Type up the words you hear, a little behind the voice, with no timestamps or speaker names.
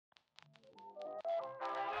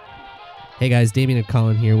Hey guys, Damien and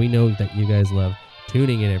Colin here. We know that you guys love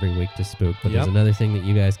tuning in every week to Spook, but there's another thing that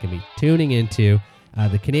you guys can be tuning into.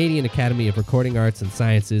 The Canadian Academy of Recording Arts and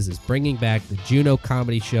Sciences is bringing back the Juno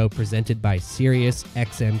Comedy Show presented by Sirius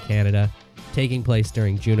XM Canada, taking place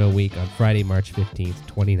during Juno Week on Friday, March 15th,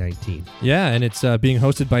 2019. Yeah, and it's being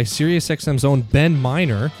hosted by Sirius XM's own Ben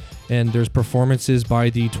Miner, and there's performances by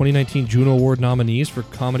the 2019 Juno Award nominees for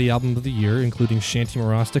Comedy Album of the Year, including Shanti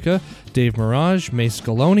Marostica, Dave Mirage, May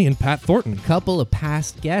Scaloni, and Pat Thornton. A couple of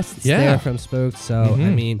past guests there from Spook, so, I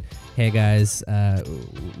mean, hey guys,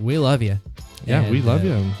 we love you. Yeah, we love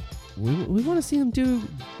you. We want to see them do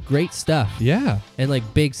great stuff. Yeah. And like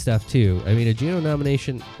big stuff too. I mean, a Juno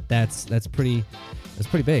nomination, that's pretty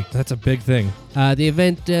big. That's a big thing. The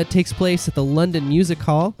event takes place at the London Music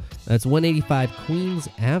Hall. That's 185 Queens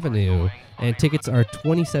Avenue. And tickets are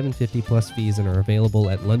 $27.50 plus fees and are available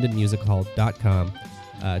at londonmusichall.com.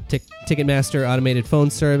 Ticketmaster automated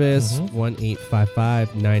phone service,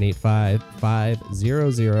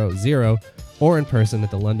 1-855-985-5000, or in person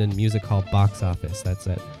at the London Music Hall box office. That's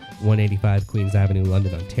at 185 Queens Avenue,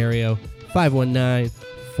 London, Ontario,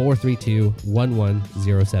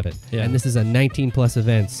 519-432-1107. Yeah. And this is a 19-plus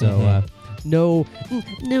event, so no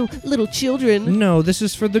little children. No, this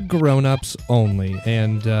is for the grown-ups only.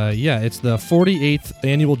 And it's the 48th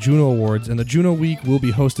Annual Juno Awards, and the Juno Week will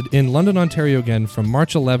be hosted in London, Ontario again from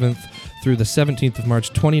March 11th through the 17th of March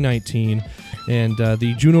 2019. And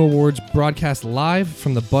the Juno Awards broadcast live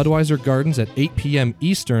from the Budweiser Gardens at 8 p.m.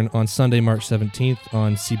 Eastern on Sunday, March 17th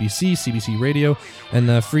on CBC, CBC Radio, and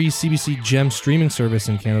the free CBC Gem streaming service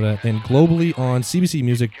in Canada, and globally on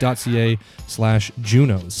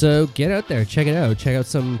cbcmusic.ca/Junos. So get out there, check it out. Check out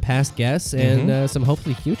some past guests and some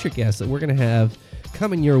hopefully future guests that we're going to have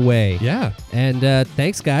coming your way. Yeah. And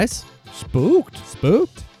thanks, guys. Spooked.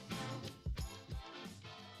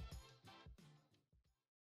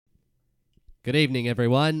 Good evening,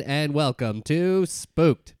 everyone, and welcome to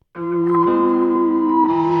Spooked.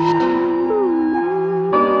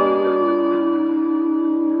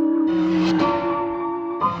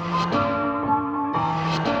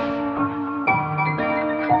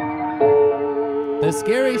 The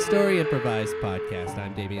Scary Story Improvised Podcast.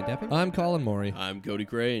 I'm Damien Deppen. I'm Colin Morey. I'm Cody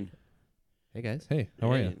Crane. Hey, guys. Hey,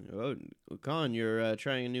 how are you? Oh, Colin, you're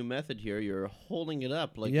trying a new method here. You're holding it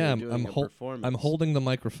up like Yeah, you're doing a performance. I'm holding the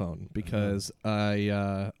microphone because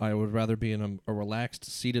I would rather be in a relaxed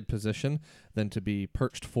seated position than to be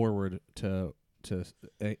perched forward to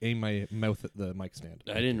aim my mouth at the mic stand.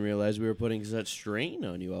 I didn't realize we were putting such strain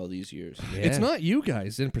on you all these years. Yeah. It's not you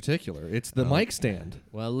guys in particular. It's the mic stand.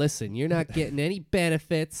 Well, listen, you're not getting any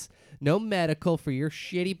benefits, no medical for your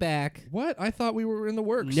shitty back. What? I thought we were in the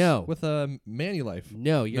works. No. With Manulife.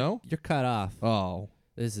 No, you're No? you're cut off. Oh.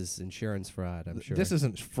 This is insurance fraud, I'm sure. This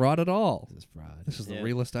isn't fraud at all. This is fraud. This is the Yeah.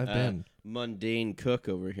 realest I've been. Mundane cook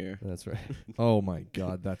over here. That's right. Oh my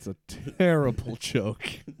God, that's a terrible joke.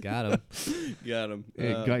 Got him. Got him. You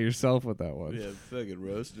got yourself with that one. Yeah, fucking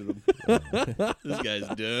roasted him. This guy's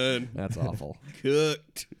done. That's awful.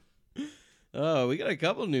 Cooked. Oh, we got a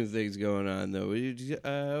couple new things going on though. We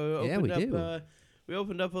opened we do. We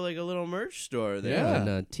opened up like a little merch store there. Yeah.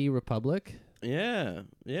 On T Republic. Yeah.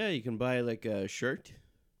 You can buy like a shirt.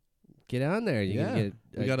 Get on there. You Yeah. can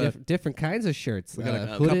We get got different kinds of shirts. we got a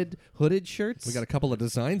hooded shirts. We got a couple of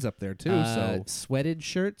designs up there too. So sweated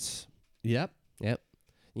shirts. yep. Yep.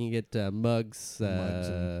 You can get mugs, Mugs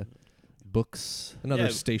and books, Another Yeah,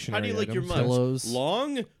 stationary. How do you like your items. mugs? Pillows.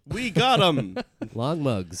 Long? We got them. long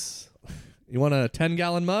mugs. You want a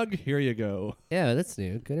 10-gallon mug? Here you go. Yeah, that's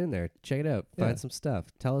new. Get in there. Check it out. Yeah. Find some stuff.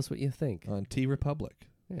 Tell us what you think. On T Republic.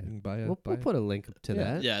 Yeah. You can buy a. We'll put a link to Yeah.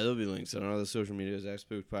 that. Yeah, there'll be links on all the social medias,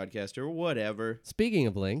 Spook Podcast or whatever. Speaking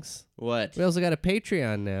of links, What? we also got a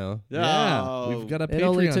Patreon now. Yeah, Oh, we've got a Patreon. It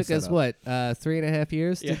only took set us, up. what, 3.5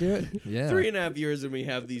 years to do it? Yeah. 3.5 years and we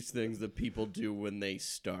have these things that people do when they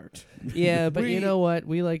start. Yeah, but you We- know what?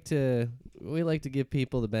 We like to give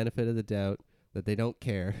people the benefit of the doubt that they don't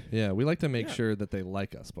care. Yeah, we like to make sure that they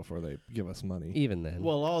like us before they give us money. Even then.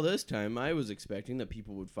 Well, all this time I was expecting that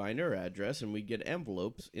people would find our address and we'd get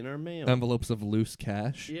envelopes in our mail. Envelopes of loose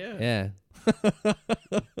cash. Yeah.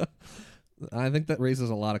 yeah. I think that raises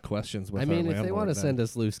a lot of questions with I mean, our if they want to landlord send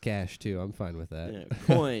us loose cash too, I'm fine with that. Yeah,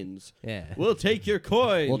 coins. Yeah. We'll take your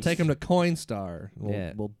coins. We'll take them to Coinstar. We'll,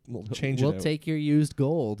 Yeah. we'll change We'll it out. take your used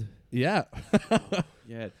gold. Yeah.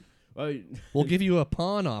 Yeah. Well, We'll give you a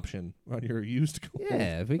pawn option on your used gold.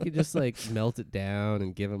 Yeah, if we could just like melt it down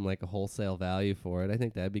and give them like a wholesale value for it, I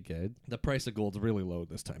think that'd be good. The price of gold's really low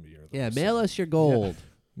this time of year. Though, Yeah, so- mail us your gold.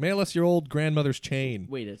 Mail us your old grandmother's chain.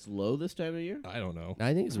 Wait, it's low this time of year? I don't know.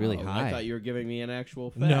 I think it's really high. I thought you were giving me an actual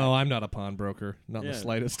fact. No, I'm not a pawnbroker. Not Yeah. the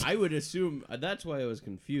slightest. I would assume that's why I was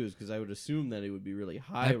confused because I would assume that it would be really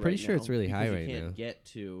high. I'm pretty right sure now it's really high because right you can't now. get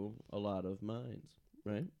to a lot of mines,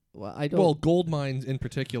 right? Well, I don't. Well, gold mines in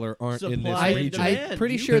particular aren't in this Supply and region. demand. I'm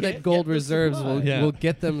pretty You sure can't that gold get the reserves supply. will Yeah. will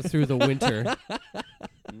get them through the winter.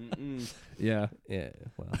 Mm-mm. Yeah. Yeah.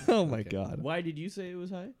 Well, Oh my okay. God. Why did you say it was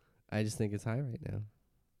high? I just think it's high right now.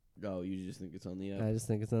 Oh, you just think it's on the up. I just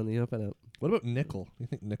think it's on the up and up. What about nickel? You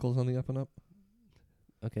think nickel's on the up and up?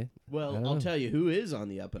 Okay. I Well, don't I'll know. tell you who is on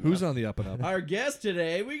the up and Who's up. on the up and up? Our guest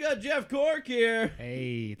today, we got Geoff Cork here.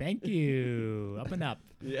 Hey, thank you. Up and up.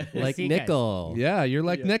 Yeah. Like See you guys. nickel. Yeah, you're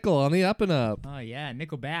like nickel on the up and up. Oh yeah,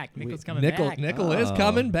 nickel back. Nickel's coming Nickel, back. nickel is Oh.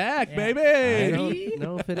 coming back, Yeah. I baby. don't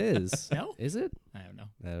know if it is. No? Is it? I don't know.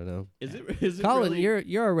 I don't know. Is it Colin, really?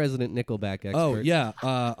 you're a resident Nickelback expert. Oh yeah,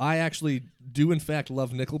 I actually do in fact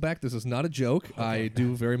love Nickelback. This is not a joke. I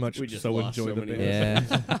do very much We just so lost enjoy so the many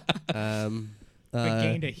band. Yeah. We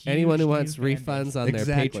gained a huge anyone who new wants fan base. refunds on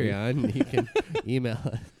Exactly. their Patreon, you can email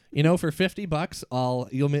us. You know, for $50,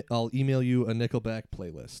 I'll email you a Nickelback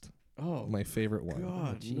playlist. Oh, My favorite one.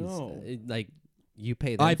 God, Jeez. no. Like you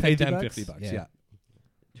pay them I paid them $50? $50. Yeah.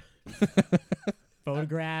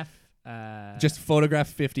 Photograph. Just photograph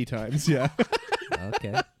 50 times. Yeah.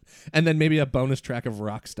 Okay. And then maybe a bonus track of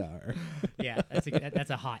Rockstar. yeah, that's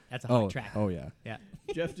a hot track. Oh yeah. Yeah.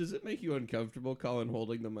 Jeff, does it make you uncomfortable, Colin,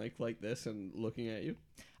 holding the mic like this and looking at you?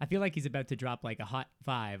 I feel like he's about to drop like a hot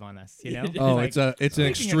 5 on us, you know? Oh, Like, it's an speaking of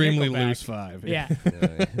extremely Nickelback- loose 5. Yeah.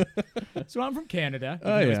 Yeah. So I'm from Canada.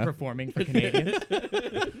 Oh, I was yeah. performing for Canadians.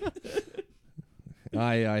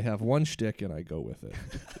 I have one shtick and I go with it.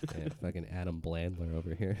 Yeah, fucking Adam Blandler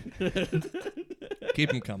over here.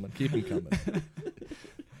 Keep him coming. Keep him coming.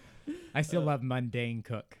 I still love Mundane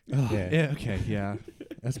Cook. Yeah. Okay. Yeah.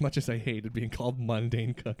 As much as I hated being called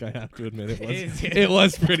Mundane Cook, I have to admit it Is was it? it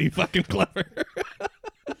was pretty fucking clever.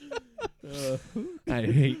 I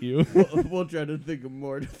hate you. We'll try to think of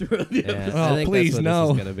more to throw in the Yeah, episode. Oh, I think please, that's what no.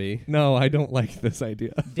 this is gonna be. No, I don't like this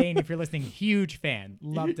idea. Dane, if you're listening, huge fan.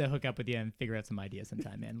 Love to hook up with you and figure out some ideas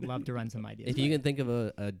sometime, man. Love to run some ideas. If you can think of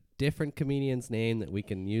a different comedian's name that we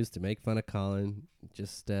can use to make fun of Colin,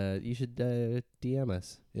 just you should DM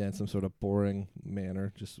us. Yeah, in some sort of boring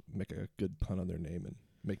manner, just make a good pun on their name and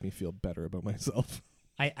make me feel better about myself.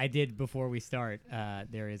 I did before we start.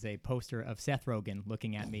 There is a poster of Seth Rogen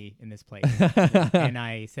looking at me in this place, and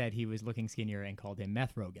I said he was looking skinnier and called him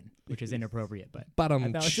Meth Rogen, which is inappropriate. But Bottom.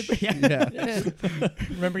 I thought it was Yeah.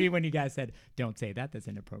 remember when you guys said, "Don't say that. That's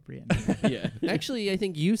inappropriate." Yeah. Actually, I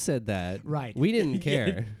think you said that. Right. We didn't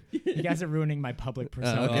care. You guys are ruining my public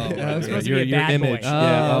persona. okay. I'm Okay. supposed Your to be a bad image. boy.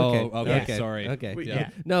 Yeah. Oh, okay. Oh, okay. Okay. Sorry. Okay. Wait, Yeah.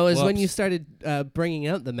 No, it's when Whoops. you started bringing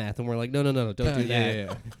out the math, and we're like, no, don't do that.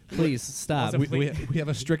 Yeah. Please stop. Also, We have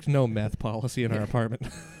a strict no meth policy in our apartment.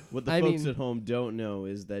 What the I folks mean- at home don't know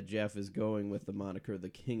is that Jeff is going with the moniker the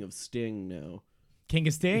King of Sting now. King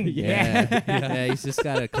of Sting. yeah. Yeah, he's just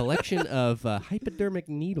got a collection of hypodermic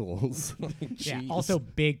needles. Yeah. Also,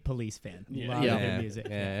 big Police fan. Yeah. Love Yeah. their music.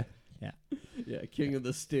 Yeah. Yeah, King of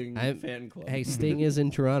the Sting I'm- fan club. Hey, Sting is in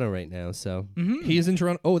Toronto right now, so Mm-hmm. He is in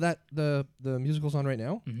Toronto. Oh, that the musical's on right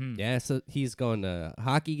now. Mm-hmm. yeah, so he's going to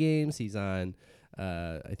hockey games. He's on,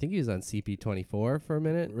 I think he was on CP24 for a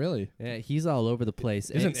minute. Really? Yeah, he's all over the place.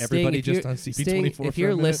 Isn't And Sting, everybody if just you're- on CP24 Sting, for if a you're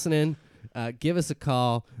minute? listening, give us a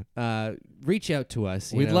call. Reach out to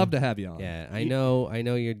us. We'd love to have you on. Yeah, I know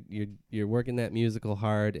you're working that musical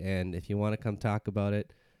hard, and if you want to come talk about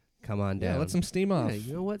it, come on down. Yeah, let some steam off. Yeah,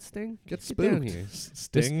 you know what, Sting? Get Get spooked. down here.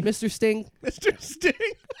 Sting. Mr. Sting, Mr. Sting.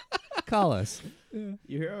 call us. You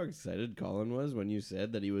hear how excited Colin was when you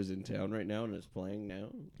said that he was in town right now and is playing now?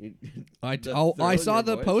 I The thrill I in saw your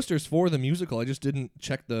the voice? posters for the musical. I just didn't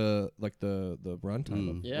check the runtime.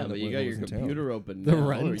 of Yeah, when but it- you when got it your was in town. computer open The now.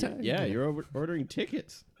 runtime? Yeah, you're ordering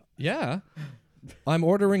tickets. Yeah, I'm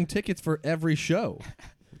ordering tickets for every show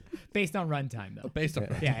Based on runtime, though. based on.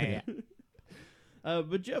 Yeah.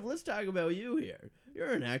 But Jeff, let's talk about you here.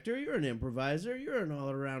 You're an actor. You're an improviser. You're an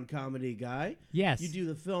all-around comedy guy. Yes. You do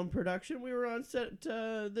the film production. We were on set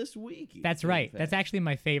this week. That's in right. fact. That's actually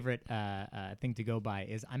my favorite thing to go by.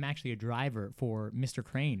 Is I'm actually a driver for Mr.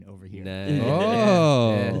 Crane over here. Nice.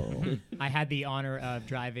 Oh. I had the honor of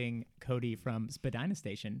driving Cody from Spadina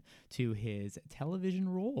Station to his television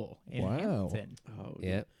role in Wow. Hamilton. Oh,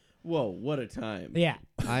 Yeah. Whoa, what a time. Yeah,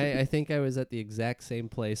 I think I was at the exact same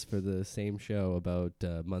place for the same show about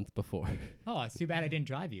a month before. Oh, it's too bad I didn't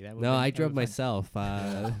drive you. That No, I drove myself.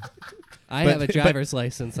 I have a driver's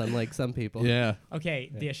license, unlike some people. Yeah.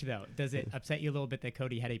 Okay, Dish though, does it upset you a little bit that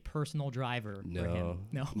Cody had a personal driver for him?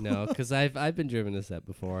 No, no, because I've been driven to set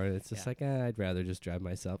before, and it's just Yeah. like I'd rather just drive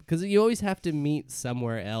myself. Because you always have to meet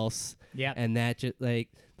somewhere else. Yeah. And that just like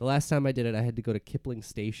the last time I did it, I had to go to Kipling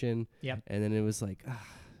Station. Yep. And then it was like,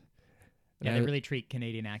 Yeah, they really treat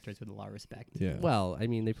Canadian actors with a lot of respect. Yeah. well, I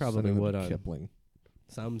mean, they probably Sending them would to on Kipling.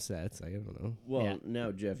 some sets. I don't know. Well, Yeah.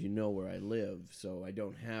 now, Jeff, you know where I live, so I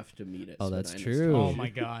don't have to meet at Oh, that's Spadina's. true. Oh my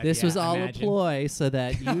God. This yeah, was all imagine. a ploy so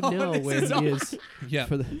that you know this where is he all- is. Yeah.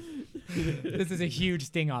 For the This is a huge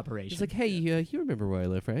sting operation. He's like, hey, you remember where I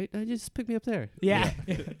live, right? Just pick me up there. yeah.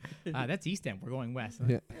 That's East End. We're going west.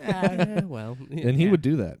 Yeah. Well, And he Yeah. would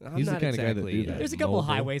do that. I'm He's the not kind of guy that exactly- do that. There's a couple of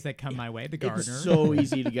Mobile. highways that come my way. The Gardner. It's so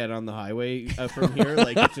easy to get on the highway from here.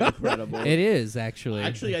 Like, it's incredible. it is actually.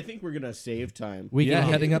 Actually, I think we're going to save time. we Yeah, can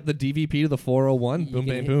hit, heading up the DVP to the 401. You Boom, can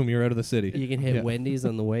bam, hit- boom. You're out of the city. You can hit Yeah. Wendy's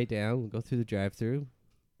on the way down. Go through the drive-through.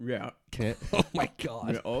 Yeah. Oh my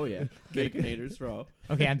God. Oh, yeah. Baconators for all.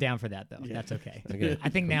 Okay, I'm down for that though. Yeah. That's okay. Okay. I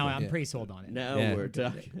think now I'm Yeah. pretty sold on it. Now Yeah. we're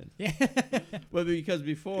talking. Yeah. Well, because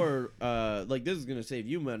before, like, this is going to save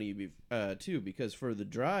you money, too, because for the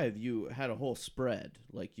drive, you had a whole spread.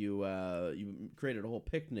 Like, you created a whole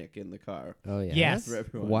picnic in the car Oh yeah. Yes. for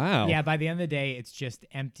everyone. Wow. Yeah, by the end of the day, it's just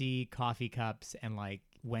empty coffee cups and like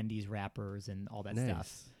Wendy's wrappers and all that Nice.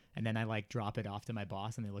 stuff. And then I like drop it off to my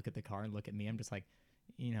boss, and they look at the car and look at me. I'm just like,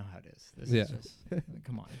 you know how it is. This Yeah. is just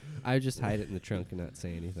come on. I would just hide it in the trunk and not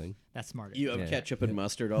say anything. That's smart. You have Yeah. ketchup and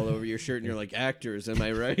mustard all over your shirt, and you're like, actors, am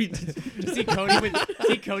I right? Just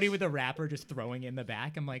see Cody with a wrapper just throwing in the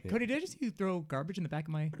back. I'm like, Cody, did I just see you throw garbage in the back of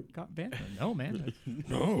my van? No, man.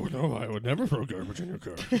 No, I would never throw garbage in your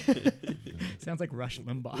car. Sounds like Rush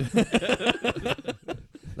Limbaugh.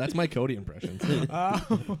 That's my Cody impression.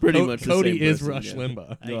 Pretty much the Cody same is person, Rush yeah.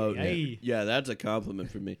 Limbaugh. Oh, Hey, yeah. hey. Yeah, that's a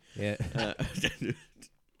compliment for me. Yeah.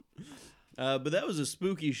 But that was a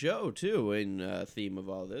spooky show too. In theme of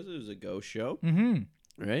all this, it was a ghost show, Mm-hmm.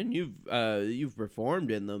 right? And you've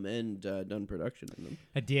performed in them and done production in them.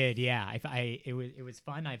 I did, yeah. It was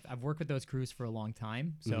fun. I've worked with those crews for a long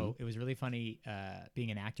time, so Mhm. it was really funny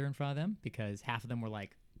being an actor in front of them because half of them were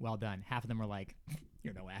like, "Well done." Half of them were like,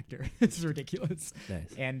 "You're no actor. This is ridiculous."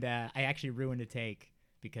 Nice. And I actually ruined a take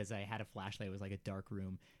because I had a flashlight. It was like a dark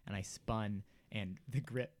room, and I spun, and the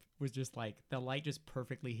grip was just like the light just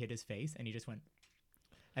perfectly hit his face, and he just went.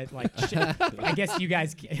 I guess you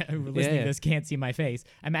guys who are listening Yeah. to this can't see my face.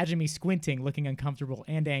 Imagine me squinting, looking uncomfortable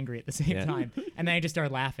and angry at the same Yeah. time. And then I just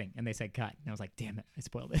started laughing, and they said cut. And I was like, damn it, I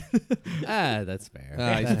spoiled it. That's fair. He's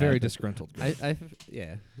That very happens. disgruntled.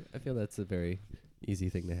 Yeah. I feel that's a very easy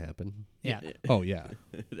thing to happen. yeah. Oh, yeah.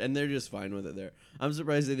 And they're just fine with it there. I'm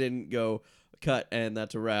surprised they didn't go cut and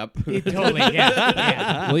that's a wrap. Totally,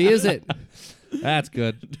 yeah. We'll use it. That's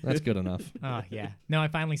good. That's good enough. Oh, yeah. No, I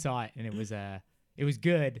finally saw it, and it was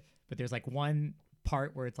good, but there's like one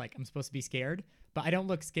part where it's like I'm supposed to be scared, but I don't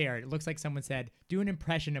look scared. It looks like someone said, do an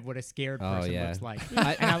impression of what a scared person yeah. looks like.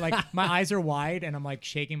 And I like, my eyes are wide, and I'm like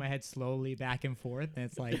shaking my head slowly back and forth, and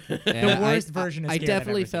it's like the Yeah, worst version of I scared I've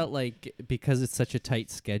definitely ever seen. felt like because it's such a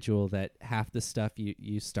tight schedule that half the stuff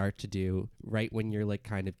you start to do right when you're like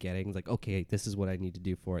kind of getting like, okay, this is what I need to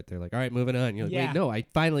do for it. They're like, all right, moving on. You're like, Yeah. wait, no, I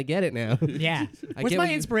finally get it now. Yeah. I What's get my what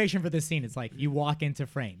you- inspiration for this scene? It's like you walk into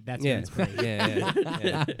frame. That's your yeah. inspiration.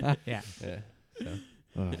 yeah. Yeah. So,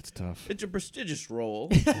 Oh, it's tough. It's a prestigious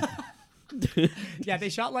role. Yeah, they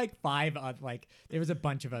shot like five. There was a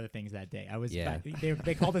bunch of other things that day. I was. Yeah.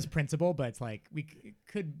 They called us principal, but it's like we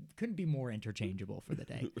couldn't be more interchangeable for the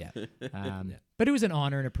day. yeah. But it was an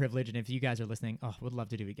honor and a privilege. And if you guys are listening, would love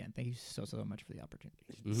to do it again. Thank you so much for the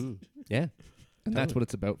opportunity. Mm-hmm. Yeah. And that's what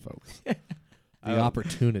it's about, folks. The Um,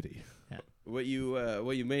 opportunity. What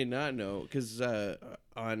you may not know, because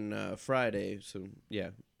on Friday, so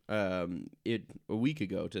yeah, a week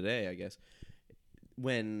ago today, I guess,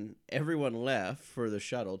 when everyone left for the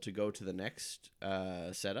shuttle to go to the next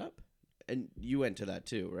setup, and you went to that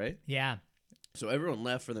too, right? Yeah. So everyone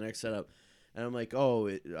left for the next setup, and I'm like, oh,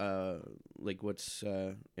 like what's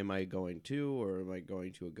am I going to, or am I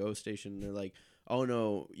going to a GO station? And they're like, oh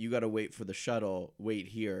no, you got to wait for the shuttle, wait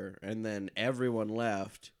here. And then everyone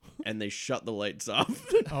left, and they shut the lights off.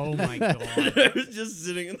 Oh my god. I was just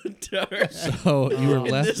sitting in the dark So you were Oh.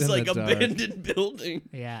 in left this in like the dark. abandoned building.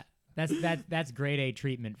 Yeah. That's grade A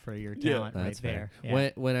treatment for your Yeah. talent right That's fair. there.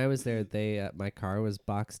 Yeah. When I was there, they my car was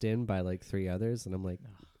boxed in by like 3 others, and I'm like,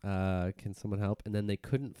 can someone help? And then they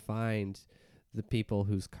couldn't find the people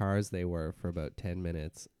whose cars they were for about 10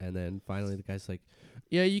 minutes. And then finally the guy's like,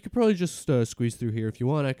 yeah, you could probably just squeeze through here. If you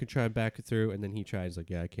want, I could try and back it through. And then he tries like,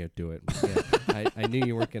 yeah, I can't do it. Yeah, I knew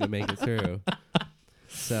you weren't going to make it through.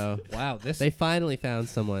 So wow, they finally found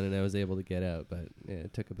someone, and I was able to get out. But yeah,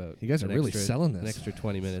 it took about you guys are really selling this. An extra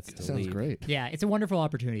 20 minutes to sounds leave. great. Yeah, it's a wonderful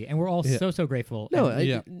opportunity, and we're all so grateful. No,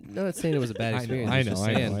 And I'm not saying it was a bad experience.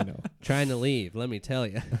 I know. Trying to leave, let me tell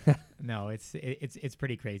you. no, it's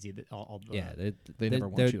pretty crazy that all the, yeah, they never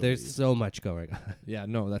want you to there's leave. so much going on. Yeah,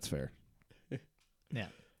 no, that's fair.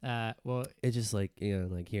 yeah. Well, It's just like,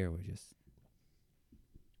 like here we're just.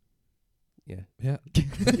 Yeah. Yeah.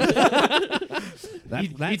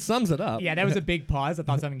 that sums it up. yeah, that was a big pause. I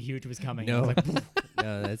thought something huge was coming. I No. was like,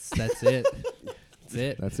 No, that's it. That's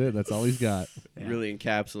it. That's it. That's all he's got. Yeah. Really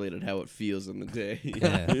encapsulated how it feels in the day.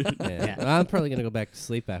 Yeah. Yeah. Well, I'm probably gonna go back to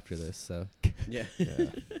sleep after this. So. Yeah.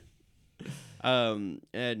 And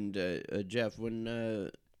Jeff,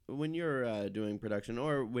 when you're doing production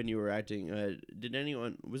or when you were acting,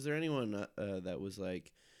 was there anyone that was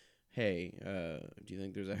like, hey, do you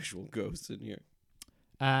think there's actual ghosts in here?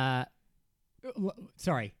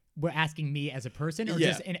 Sorry, we're asking me as a person, or Yeah.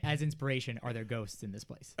 just as inspiration? Are there ghosts in this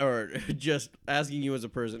place? Or just asking you as a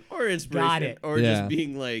person, or inspiration, Got it. or Yeah. just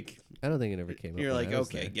being like, I don't think it ever came up. you're when like, I was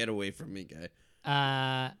okay, there. get away from me,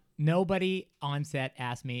 guy. Nobody on set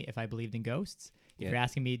asked me if I believed in ghosts. If Yeah. you're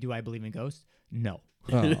asking me, do I believe in ghosts? No.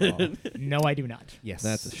 Oh, No, I do not. Yes.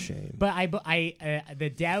 that's a shame. But the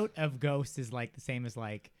doubt of ghosts is like the same as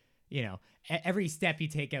like, every step you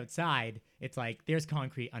take outside, it's like there's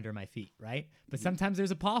concrete under my feet, right? But sometimes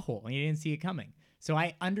there's a pothole and you didn't see it coming. So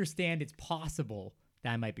I understand it's possible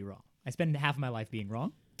that I might be wrong. I spend half of my life being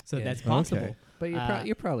wrong, so Yeah. that's possible. Okay. But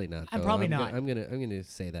you're probably not. I'm though. probably not. I'm gonna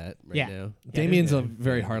say that right Yeah. now. Damien's there's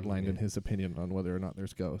very hard-lined in his opinion on whether or not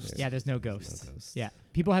there's ghosts. Yeah, there's no ghosts. ghosts. Yeah,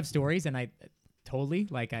 people have stories, and I totally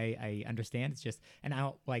I understand. It's just, and I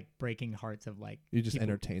don't like breaking hearts of like You just people.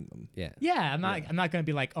 entertain them. Yeah. Yeah, I'm not gonna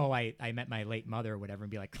be like, oh, I met my late mother or whatever, and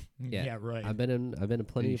be like, yeah, right. I've been in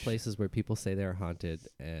plenty of Yeesh. places where people say they're haunted,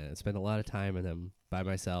 and spend a lot of time in them by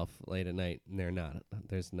myself late at night, and they're not.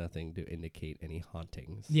 There's nothing to indicate any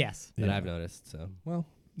hauntings. Yes. That Yeah. I've noticed. So Well,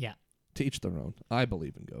 Yeah. to each their own. I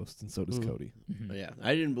believe in ghosts, and so does Cody. Mhm. Yeah,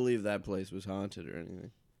 I didn't believe that place was haunted or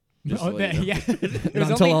anything. Just Oh, so you know. yeah. It Not was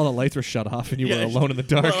until only- all the lights were shut off and you were Yeah. alone in the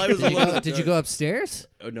dark. Well, I was did, you alone go, in the did you dark. go upstairs?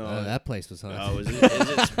 Oh no, That place was haunted. Oh, is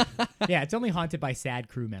it yeah, it's only haunted by sad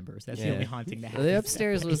crew members. That's the Yeah. only haunting that The happens. in that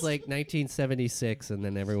upstairs was place. like 1976, and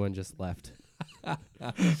then everyone just left.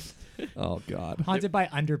 Oh, God. haunted by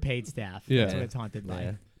underpaid staff. Yeah. That's what it's haunted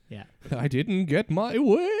by. Yeah. I didn't get my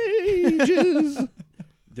wages.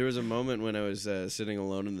 There was a moment when I was sitting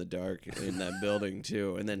alone in the dark in that building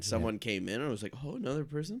too, and then someone came in and I was like, "Oh, another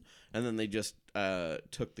person!" And then they just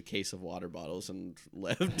took the case of water bottles and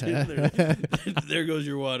left. There goes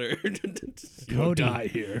your water. Go die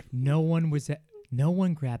here. No one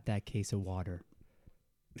grabbed that case of water.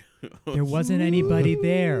 There wasn't anybody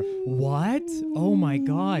there. What? Oh my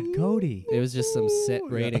God, Cody. It was just some set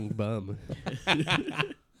rating bum.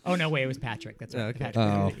 Oh no, wait, it was Patrick. That's right. Okay. Patrick.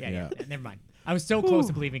 Oh, yeah. yeah. Never mind. I was so close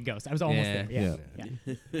to believing ghosts. I was almost Yeah. there. Yeah.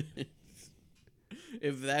 Yeah.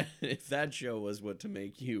 If that show was what to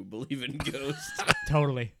make you believe in ghosts,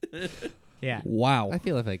 Totally. Yeah. Wow. I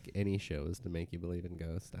feel like any show is to make you believe in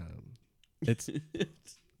ghosts. It's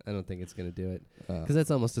I don't think it's going to do it. Because that's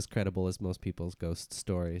almost as credible as most people's ghost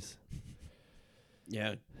stories.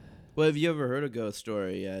 yeah. Well, have you ever heard a ghost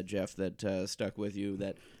story, Jeff, that stuck with you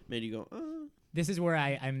that made you go, "Oh"? This is where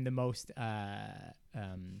I'm the most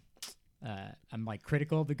I'm like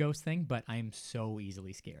critical of the ghost thing, but I'm so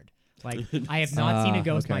easily scared. Like I have not seen a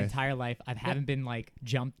ghost my okay. entire life. I haven't been like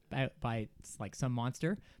jumped out by like some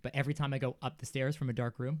monster, but every time I go up the stairs from a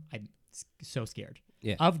dark room, I'm so scared.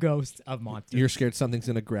 Yeah. Of ghosts, of monsters. You're scared something's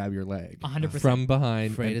gonna grab your leg 100%. from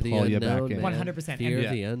behind Afraid and of the pull you unknown, back in. man. 100%. Fear And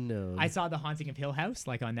of the unknown. I saw The Haunting of Hill House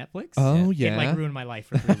like on Netflix. Oh It yeah. like ruined my life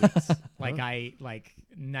for 3 weeks. Like I like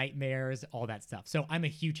nightmares, all that stuff. So I'm a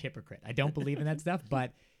huge hypocrite. I don't believe in that stuff,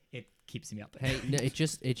 but it keeps me up. Hey, no, it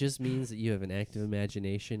just means that you have an active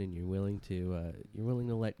imagination and you're willing to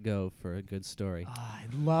let go for a good story. I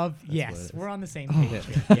love. what it Yes, is. we're on the same page.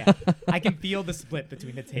 Here. Yeah, I can feel the split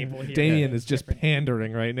between the table here. Damien It's is just different.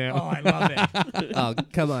 pandering right now. Oh, I love it. Oh,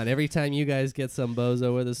 come on! Every time you guys get some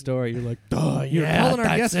bozo with a story, you're like, "Duh, You're yeah, calling our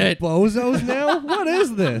that's guests it." bozos now? What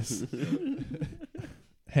is this?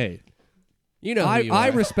 Hey, You know, who you I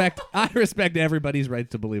are. respect everybody's right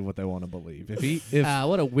to believe what they want to believe. If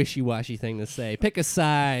What a wishy-washy thing to say. Pick a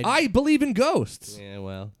side. I believe in ghosts, Yeah,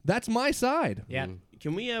 well, Mm. that's my side. Yeah.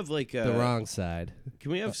 Can we have like the wrong side.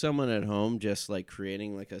 Can we have someone at home just like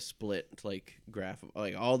creating like a split like graph of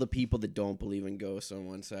like all the people that don't believe in ghosts on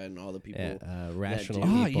one side and all the people rational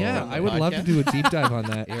do. people. yeah, on the I would love to podcast? do a deep dive on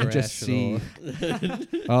that and just see.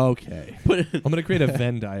 Okay, I'm gonna create a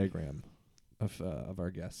Venn diagram of our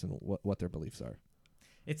guests and what their beliefs are,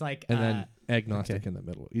 It's like and then agnostic okay. in the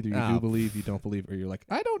middle. Either you Oh. do believe, you don't believe, or you're like,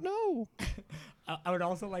 I don't know. I would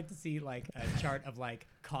also like to see like a chart of like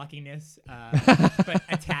cockiness, but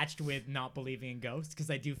attached with not believing in ghosts,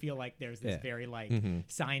 because I do feel like there's this very like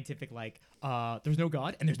scientific like there's no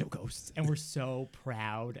God and there's no ghosts, and we're so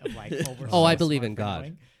proud of like Oh, I believe in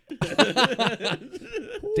God.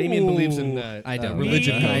 Damien believes in I don't.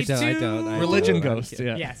 religion. Me Ghosts. too. Religion ghosts.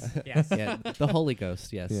 Yeah. Yes, yes, Yeah, the Holy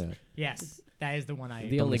Ghost. Yes. Yeah. yes. That is the one I.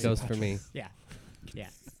 The only ghost for me. Yeah, yeah.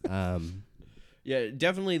 Yeah,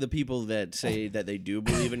 definitely the people that say that they do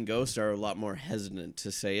believe in ghosts are a lot more hesitant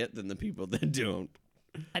to say it than the people that don't.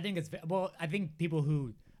 I think I think people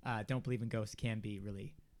who don't believe in ghosts can be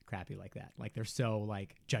really crappy like that. Like they're so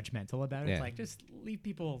like judgmental about it. Yeah. It's like just leave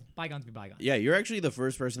people bygones be bygones. Yeah, you're actually the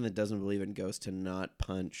first person that doesn't believe in ghosts to not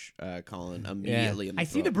punch Colin immediately in the I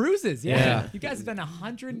see the throat. bruises. Yeah. Yeah. You guys have done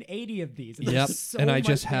 180 of these. And Yep. there's so and I much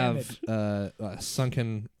just damage. have a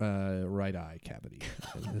sunken right eye cavity.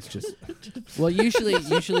 And it's just Well,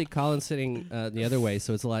 usually Colin's sitting the other way,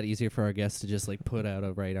 so it's a lot easier for our guests to just like put out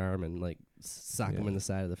a right arm and like sock him in the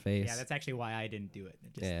side of the face. Yeah, that's actually why I didn't do it.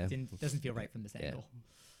 It just doesn't feel right from this angle.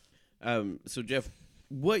 So Jeff,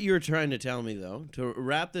 what you're trying to tell me though, to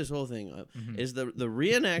wrap this whole thing up, is the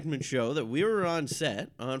reenactment show that we were on set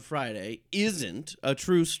on Friday isn't a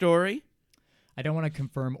true story. I don't want to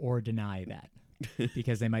confirm or deny that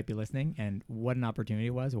because they might be listening, and what an opportunity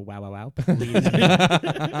it was. Wow, wow, wow. Please.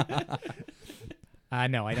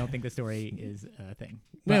 No, I don't think the story is a thing.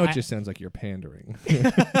 no, But it just sounds like you're pandering.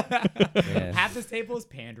 Yeah. half the table is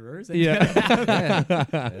panderers. And Yeah,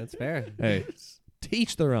 that's fair. Hey,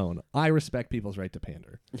 teach their own. I respect people's right to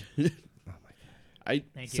pander. I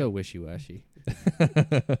Thank So you. wishy-washy.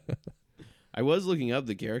 I was looking up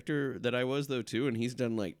the character that I was though too, and he's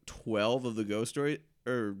done like 12 of the ghost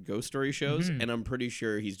story shows, and I'm pretty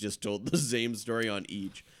sure he's just told the same story on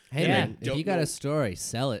each. Hey Yeah. man, if Don't you got know- a story,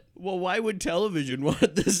 sell it. Well, why would television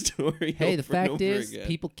want this story? Hey, the over and fact over is, again?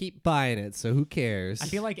 people keep buying it, so who cares? I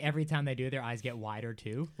feel like every time they do, their eyes get wider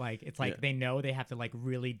too. Like it's like Yeah. they know they have to like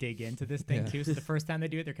really dig into this thing too. So the first time they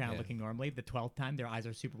do it, they're kind of looking normally. The 12th time, their eyes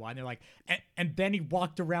are super wide. And they're like, and then he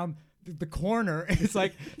walked around the corner. It's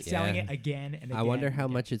like selling Yeah. it again and again. I wonder and how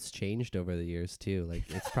again. much it's changed over the years too. Like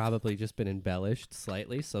it's probably just been embellished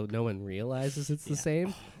slightly, so no one realizes it's the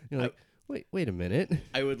same. You're like, wait a minute.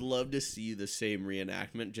 I would love to see the same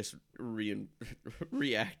reenactment, just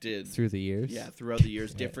reacted. Through the years, Yeah, throughout the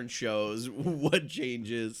years, different shows. What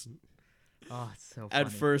changes? Oh, it's so funny.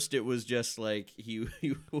 At first, it was just like he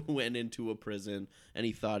went into a prison and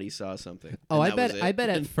he thought he saw something. Oh, and I that was bet. it. I bet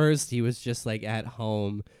at first he was just like at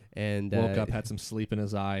home and Woke up, had some sleep in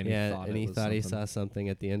his eye, and he he thought he something. saw something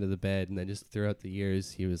at the end of the bed, and then just throughout the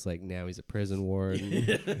years he was like, now he's a prison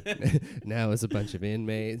warden. Now it's a bunch of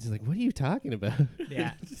inmates. He's like, what are you talking about?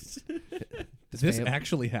 Yeah. Did this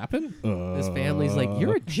actually happen? His family's like,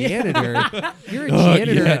 you're a janitor. You're a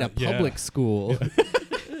janitor at a public school.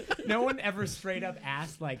 No one ever straight up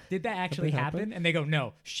asked like, did that actually happen? And they go,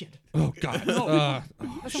 no. Shit. Oh God! Oh,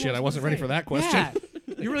 shit! I wasn't ready for that question. Yeah.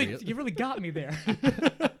 You really got me there.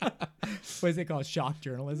 What is it called? Shock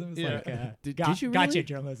journalism. It's like Did you gotcha really?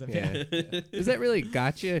 journalism. Yeah. Is that really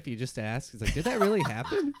gotcha if you just ask? It's like, did that really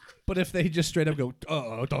happen? But if they just straight up go,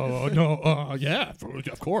 no, yeah,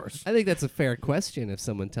 of course. I think that's a fair question if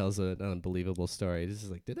someone tells an unbelievable story. This is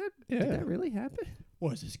like, did that really happen?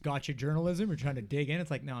 What is this? Gotcha journalism? You're trying to dig in? It's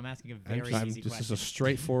like, no, I'm asking a very easy This question. is a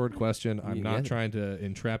straightforturt question. I'm not trying to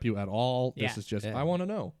entrap you at all. This Yeah. is just, Yeah. I want to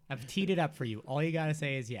know. I've teed it up for you. All you gotta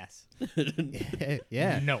say is yes.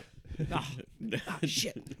 Yeah. No. Oh,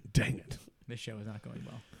 shit. Dang it. This show is not going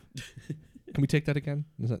well. Can we take that again?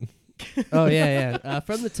 Is that? Oh yeah.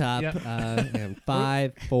 From the top. Yeah. And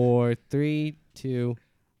 5, 4, 3, 2.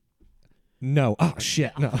 No. Oh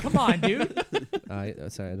shit. No. Come on, dude.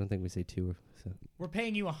 Sorry, I don't think we say 2. So. We're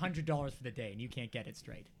paying you $100 for the day, and you can't get it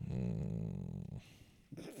straight.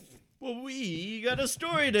 Well, we got a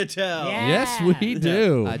story to tell. Yeah. Yes, we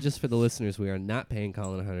do. Just for the listeners, we are not paying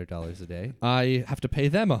Colin $100 a day. I have to pay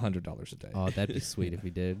them $100 a day. Oh, that'd be sweet if we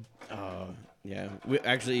did. Oh, yeah. We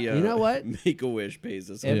actually, You know what? Make-A-Wish pays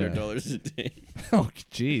us $100 a day. Oh,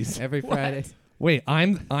 jeez. Every Friday. Wait,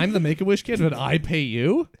 I'm the Make-A-Wish kid, but I pay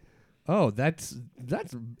you? Oh, that's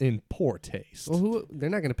in poor taste. Well, they're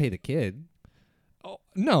not going to pay the kid. Oh,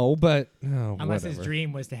 no, but Unless his whatever.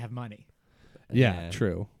 dream was to have money. Yeah, Yeah.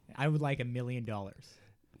 true. I would like $1 million.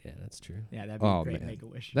 Yeah, that's true. Yeah, that'd be Oh, a great man.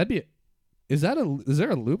 Make-A-Wish. That'd be. Is there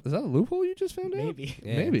a loop? Is that a loophole you just found out? Maybe.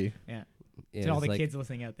 Yeah. Maybe. Yeah. Yeah, To all it's the like, kids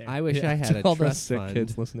listening out there. I wish Yeah, I had to a all the trust sick fund.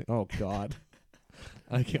 kids listening. Oh God,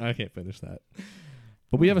 I can't finish that.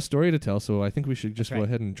 But we have a story to tell, so I think we should just That's go right.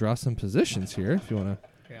 ahead and draw some positions here. If you want to,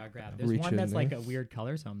 Okay, I'll grab. There's Reach one in that's like there. a weird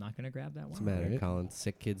color, so I'm not gonna grab that What's one. the matter, Alright. Colin?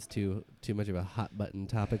 Sick kids too much of a hot button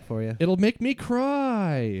topic for you? it'll make me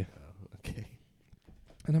cry, Okay.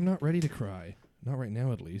 and I'm not ready to cry. Not right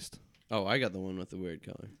now, at least. Oh, I got the one with the weird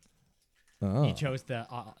color. Oh, You chose the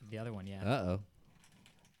other one, yeah. Uh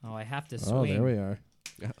Oh, I have to oh, swing. there we are.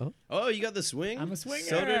 oh. Oh, you got the swing? I'm a swinger.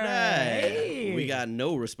 So did I. Hey. We got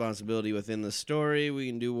no responsibility within the story. We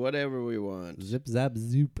can do whatever we want. Zip zap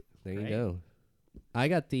zoop. There you Right. go. I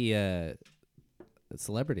got the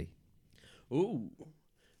celebrity. Ooh.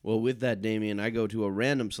 Well, with that, Damien, I go to a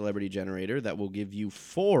random celebrity generator that will give you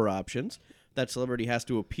 4 options. That celebrity has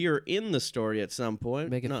to appear in the story at some point.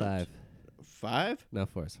 Make it Not 5. 5? No,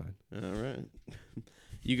 4 is fine. All right.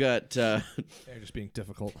 You got They're just being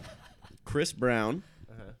difficult. Chris Brown,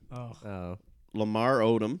 Oh, Oh, Lamar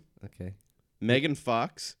Odom, okay. Megan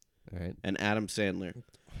Fox, All right. and Adam Sandler.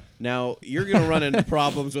 Now, you're going to run into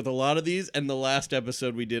problems with a lot of these, and the last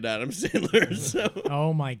episode we did Adam Sandler. So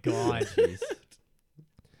oh my God.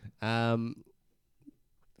 Well,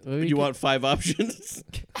 you want 5 options?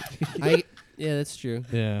 yeah, that's true.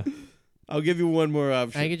 Yeah. I'll give you one more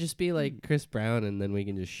option. I could just be like Chris Brown, and then we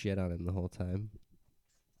can just shit on him the whole time.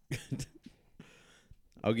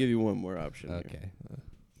 I'll give you one more option. here. Okay.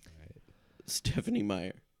 Stephanie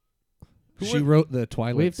Meyer. She wrote the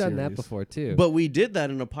Twilight We've done that series. before too. But we did that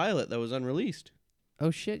in a pilot that was unreleased. Oh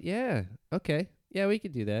shit, yeah. Okay. Yeah, we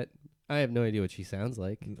could do that. I have no idea what she sounds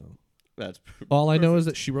like. No. That's All I know is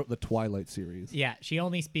that she wrote the Twilight series. Yeah, she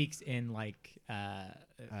only speaks in like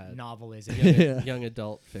novelism. Yeah. Young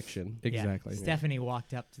adult fiction. Yeah. Exactly. Stephanie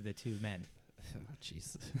walked up to the 2 men. Oh,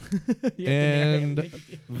 jeez. And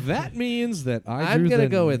that means that I'm gonna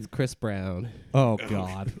go with Chris Brown. Oh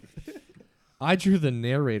God. I drew the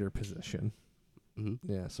narrator position. Mhm.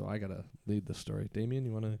 Yeah, so I gotta lead the story. Damien,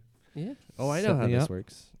 you wanna? Yeah. Oh, I know Set how me this up.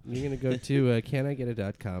 works. You're gonna go to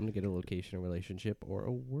canigeta.com to get a location, a relationship, or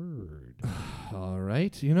a word. All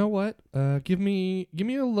right. You know what? Give me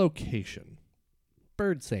a location.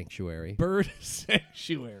 Bird sanctuary. Bird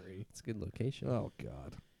sanctuary. It's a good location. Oh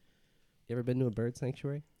God. You ever been to a bird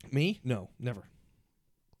sanctuary? Me? No, never.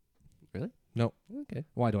 Really? No. Okay.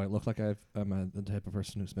 Why do I look like I'm the type of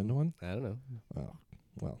person who's been to one? I don't know. Oh,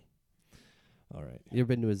 well. All right. You ever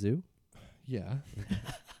been to a zoo? Yeah.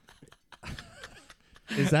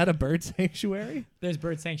 Is that a bird sanctuary? There's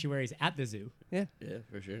bird sanctuaries at the zoo. yeah,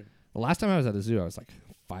 for sure. The last time I was at a zoo, I was like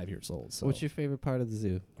 5 years old. So What's your favorite part of the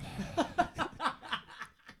zoo?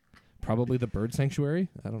 probably the bird sanctuary.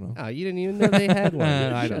 I don't know. Oh, you didn't even know they had one.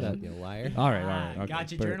 I Shut don't up, you liar. All right. Okay.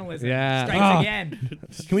 Gotcha Bird. journalism. Yeah. Strikes Ah. again.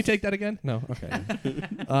 Can we take that again? No. Okay.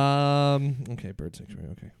 Okay. Bird sanctuary.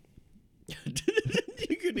 Okay.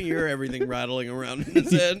 You can hear everything rattling around in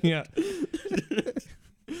his head. Yeah.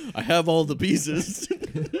 I have all the pieces.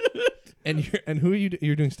 And who are you?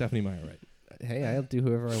 You're doing Stephanie Meyer, right? Hey, I'll do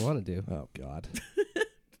whoever I want to do. Oh God.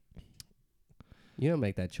 You don't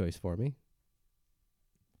make that choice for me.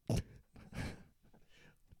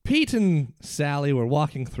 Pete and Sally were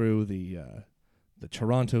walking through the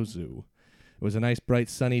Toronto Zoo. It was a nice, bright,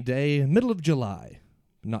 sunny day, middle of July.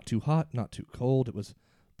 Not too hot, not too cold. It was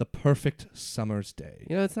the perfect summer's day.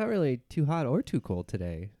 You know, it's not really too hot or too cold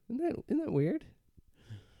today. Isn't that weird?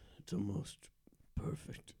 It's almost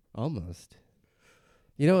perfect. Almost.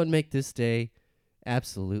 You know what would make this day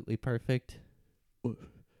absolutely perfect?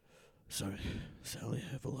 Sorry, Sally,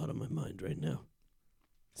 I have a lot on my mind right now.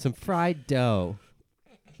 Some fried dough.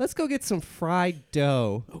 Let's go get some fried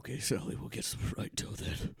dough. Okay, Sally, we'll get some fried dough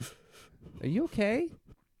then. Are you okay?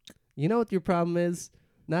 You know what your problem is?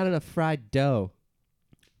 Not enough fried dough.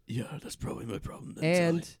 Yeah, that's probably my problem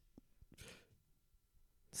then, And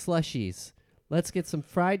slushies. Let's get some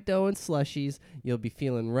fried dough and slushies. You'll be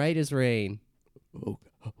feeling right as rain. Sally.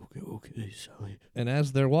 Okay, Sally. And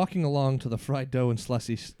as they're walking along to the fried dough and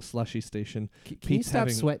slushy station, Can you Pete's stop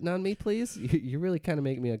having- sweating on me, please? You're really kind of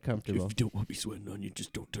making me uncomfortable. If you don't want me sweating on you,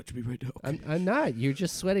 just don't touch me right now. Okay? I'm not. You're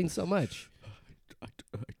just sweating so much. I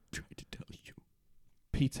tried to tell you.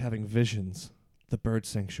 Pete's having visions. The bird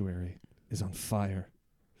sanctuary is on fire.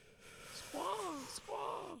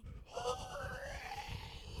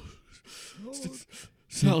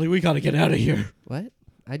 Sally, we gotta get out of here. What?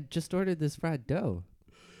 I just ordered this fried dough.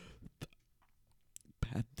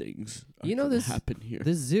 Bad things You know gonna this- happen here.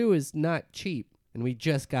 This zoo is not cheap. And we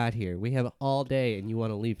just got here. We have all day, and you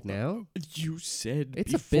want to leave now? You said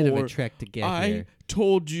It's before, a bit of a trek to get I here.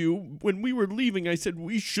 told you when we were leaving, I said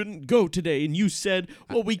we shouldn't go today. And you said,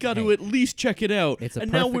 well, we got to hey, at least check it out. it's a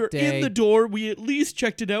and now we're perfect day. in the door. We at least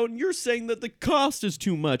checked it out. And you're saying that the cost is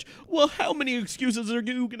too much. Well, how many excuses are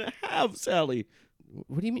you going to have, Sally?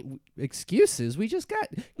 What do you mean? Excuses? We just got...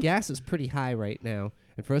 Gas is pretty high right now.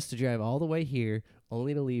 And for us to drive all the way here,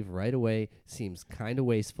 only to leave right away, seems kind of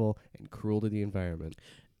wasteful and cruel to the environment.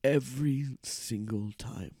 Every single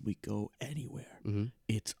time we go anywhere, Mm-hmm.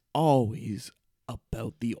 it's always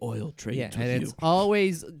about the oil trade. Yeah, and it's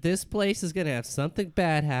always... This place is going to have something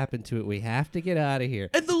bad happen to it. We have to get out of here.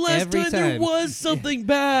 And the last Every time there was something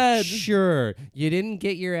bad. Sure, you didn't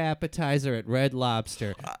get your appetizer at Red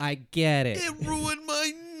Lobster. I get it. It ruined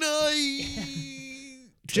my night.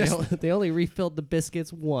 They only refilled the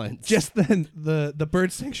biscuits once. Just then, the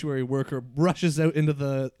bird sanctuary worker rushes out into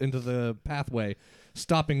the pathway,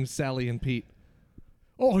 stopping Sally and Pete.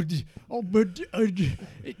 But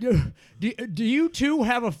do you two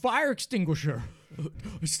have a fire extinguisher?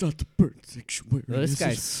 It's not the bird sanctuary. Well, this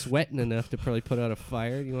guy's sweating enough to probably put out a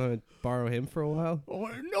fire. You want to borrow him for a while? Oh,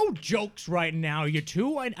 no jokes right now, you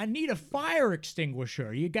two. I need a fire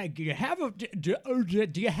extinguisher. Do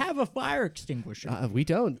you have a fire extinguisher? We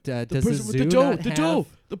don't. The Does person the with zoo the dough. not The have- dough.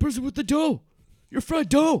 The person with the dough. Your fried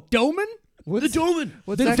dough. Doman? The doorman.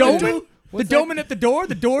 What's The that gonna doman? do? The What's that- doman at the door?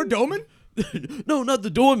 The door doman? No, not the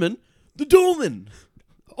doorman. The doorman.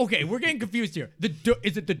 Okay, we're getting confused here.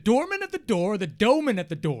 Is it the doorman at the door or the doman at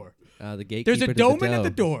the door? The gatekeeper. There's a to doman the at the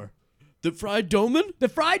dough. door. The fried doorman. The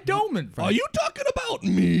fried doman. Are you talking about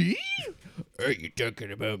me? Are you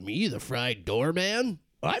talking about me, the fried doorman?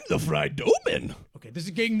 I'm the fried doorman. Okay, this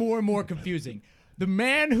is getting more and more confusing. The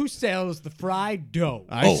man who sells the fried dough.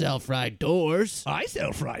 I sell fried doors. I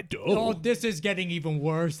sell fried dough. Oh, this is getting even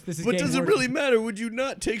worse. This is But getting does it worse. really matter? Would you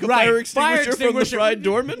not take a Right, fire extinguisher from the fried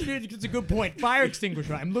doorman? It's a good point. Fire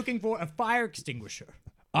extinguisher. I'm looking for a fire extinguisher.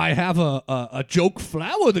 I have a joke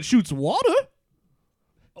flower that shoots water.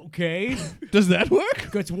 Okay, Does that work?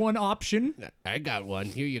 that's one option. I got one.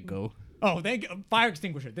 Here you go. Oh, thank you. Fire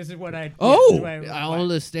extinguisher. This is what I. Oh! this is what All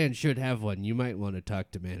the stands should have one. You might want to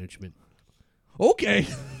talk to management. Okay.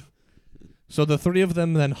 So the three of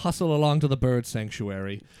them then hustle along to the bird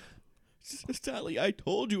sanctuary. Sally, I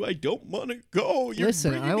told you I don't want to go. You're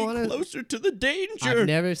Listen, bringing I me wanna- closer to the danger. I've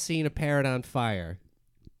never seen a parrot on fire.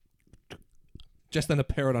 Just then a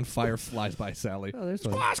parrot on fire flies by Sally. Oh, there's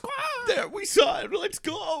one. There, we saw it. Let's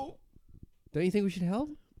go. Don't you think we should help?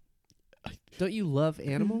 Don't you love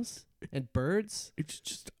animals and birds? It's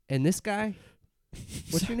just And this guy?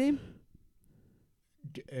 What's your name?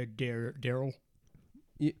 Daryl.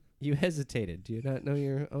 You hesitated. Do you not know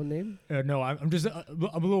your own name? No, I'm just. I'm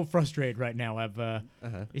a little frustrated right now. Uh-huh.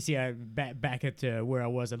 You see, I back at where I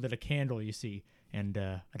was. I lit a candle. You see, and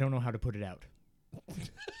I don't know how to put it out.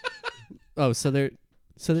 Oh, so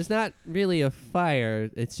there's not really a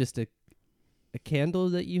fire. It's just a candle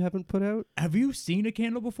that you haven't put out? Have you seen a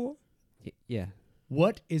candle before? Yeah.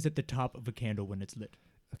 What is at the top of a candle when it's lit?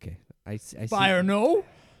 Okay. I see. Fire, no?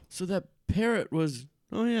 so that parrot was.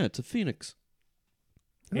 Oh yeah, it's a phoenix.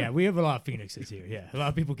 Yeah, we have a lot of phoenixes here. Yeah, a lot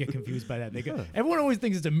of people get confused by that. Huh. Everyone always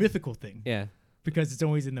thinks it's a mythical thing Yeah. because it's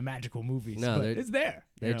always in the magical movies. No, but they're- it's there.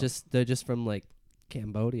 you They're know. they're just from like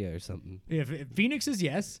Cambodia or something. If phoenixes,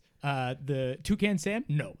 yes. The Toucan Sam,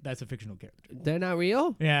 no, that's a fictional character. They're not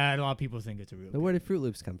real? Yeah, a lot of people think it's a real. Then where did Fruit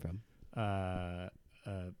Loops come from?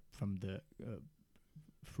 From the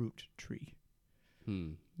fruit tree.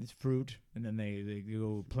 Hmm. It's fruit, and then they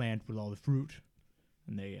go plant with all the fruit,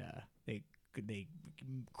 and they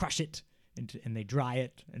crush it and they dry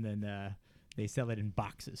it, and then they sell it in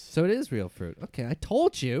boxes. So it is real fruit. Okay, I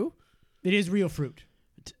told you. It is real fruit.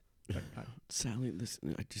 Sally,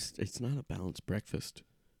 listen. It's not a balanced breakfast.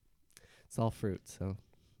 It's all fruit, so.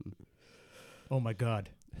 Oh my God,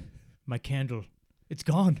 my candle, it's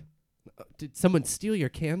gone. Did someone steal your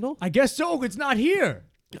candle? I guess so. It's not here.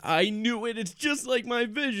 I knew it. It's just like my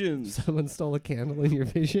visions. Someone stole a candle in your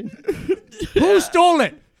vision? Who stole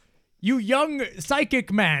it? You young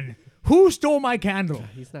psychic man. Who stole my candle?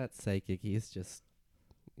 He's not psychic. He's just.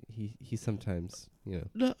 He sometimes, you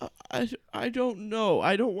know. No, I don't know.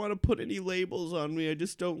 I don't want to put any labels on me. I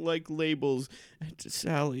just don't like labels.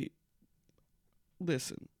 Sally,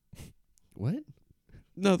 listen. What?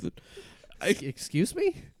 Nothing. Excuse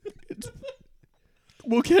me?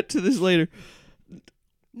 We'll get to this later.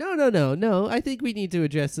 No. I think we need to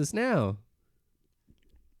address this now.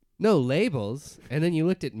 No labels. And then you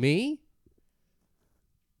looked at me?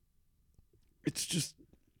 It's just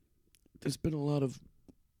there's been a lot of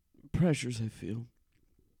pressures, I feel.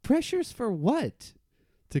 Pressures for what?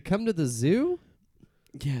 To come to the zoo?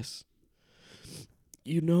 Yes.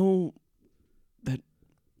 You know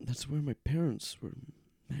that's where my parents were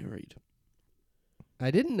married.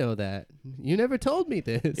 I didn't know that. You never told me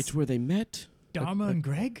this. It's where they met. Dharma and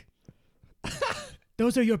Greg?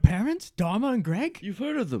 Those are your parents? Dharma and Greg? You've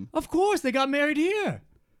heard of them. Of course, they got married here.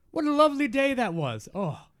 What a lovely day that was.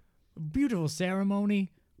 Oh, a beautiful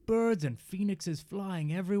ceremony. Birds and phoenixes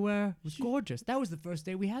flying everywhere. It was gorgeous. That was the first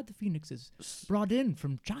day we had the phoenixes brought in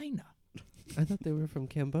from China. I thought they were from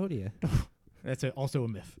Cambodia. That's also a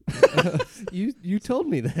myth. You told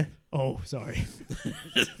me that. Oh, sorry.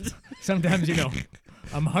 Sometimes,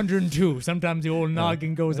 I'm 102. Sometimes the old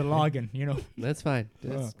noggin goes a loggin, That's fine.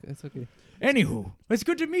 That's okay. Anywho, it's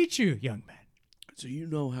good to meet you, young man. So you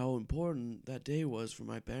know how important that day was for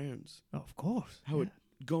my parents. Oh, of course. How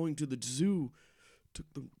going to the zoo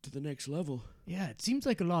took them to the next level. Yeah, it seems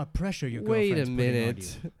like a lot of pressure your Wait girlfriend's a putting on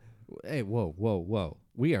minute. you. Hey, whoa.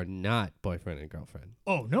 We are not boyfriend and girlfriend.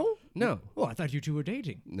 Oh, no? No. Oh, I thought you two were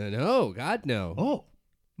dating. No, God, no. Oh,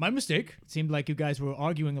 my mistake. It seemed like you guys were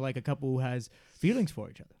arguing like a couple who has feelings for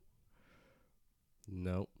each other.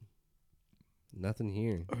 No. Nothing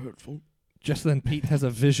here. Hurtful. Just then, Pete has a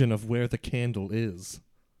vision of where the candle is.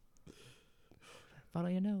 Follow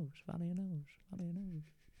your nose, follow your nose, follow your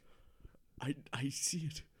nose. I see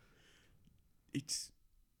it. It's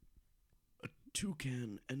a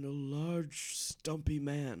toucan and a large, stumpy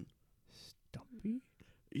man. Stumpy?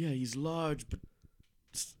 Yeah, he's large but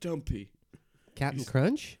stumpy. Captain He's-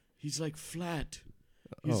 Crunch? He's like flat.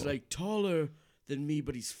 He's Oh. like taller than me,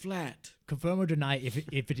 but he's flat. Confirm or deny if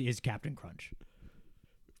it is Captain Crunch.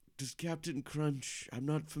 Does Captain Crunch? I'm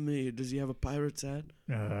not familiar. Does he have a pirate's hat?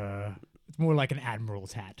 It's more like an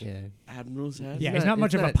admiral's hat. Yeah. Admiral's hat? Yeah, It's he's not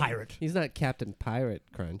much it's of a pirate. He's not Captain Pirate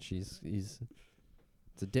Crunch. He's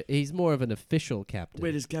more of an official captain.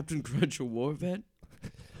 Wait, is Captain Crunch a war vet?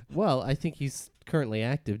 Well, I think he's currently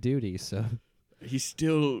active duty, so He's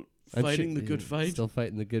still I'm fighting sure the good he's fight? Still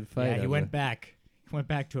fighting the good fight. Yeah, he on went back. He went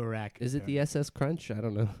back to Iraq. Is it the SS Crunch? I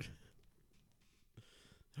don't know.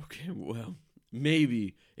 Okay, well,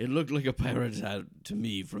 maybe. It looked like a pirate's hat to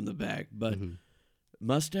me from the back, but Mhm.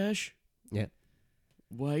 mustache? Yeah.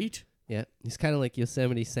 White? Yeah, he's kind of like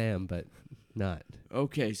Yosemite Sam, but not.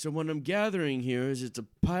 Okay, so what I'm gathering here is it's a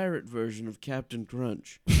pirate version of Captain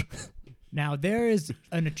Crunch. Now, there is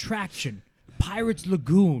an attraction, Pirate's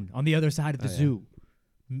Lagoon, on the other side of the Oh, yeah. zoo.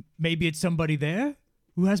 Maybe it's somebody there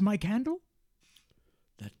who has my candle?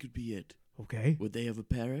 That could be it. Okay. Would they have a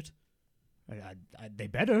parrot? They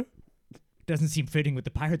better. Doesn't seem fitting with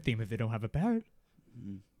the pirate theme if they don't have a parrot.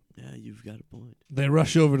 Yeah, you've got a point. They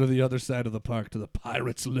rush over to the other side of the park to the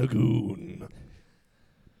Pirates Lagoon.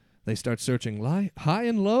 They start searching high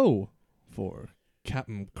and low for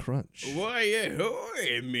Captain Crunch. Why,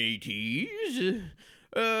 ahoy, mateys.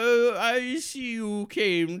 I see you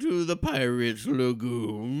came to the Pirates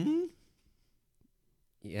Lagoon.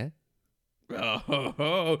 Yeah.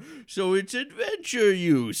 Oh, so it's adventure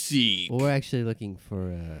you seek. Well, we're actually looking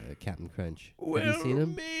for Captain Crunch. Have you seen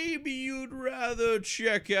him? Maybe you'd rather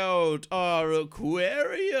check out our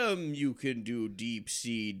aquarium. You can do deep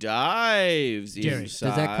sea dives Jerry,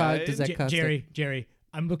 inside. does that cost? Jerry,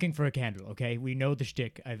 I'm looking for a candle. Okay, we know the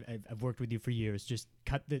shtick. I've worked with you for years. Just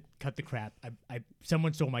cut the crap.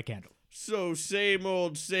 Someone stole my candle. So same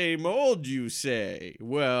old, you say?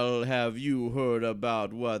 Well, have you heard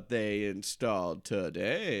about what they installed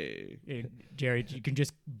today? Jerry, you can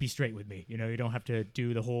just be straight with me. You don't have to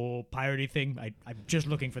do the whole piratey thing. I'm just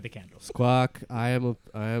looking for the candle. Squawk. I am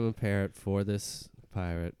a parrot for this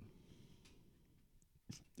pirate.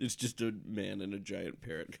 It's just a man in a giant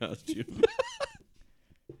parrot costume.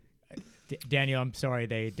 Daniel, I'm sorry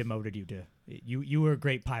they demoted you to. You were a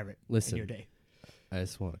great pirate Listen. in your day. I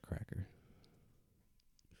just want a cracker.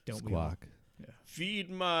 Don't we all? Squawk. Feed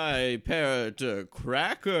my parrot a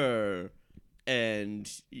cracker, and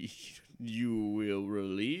you will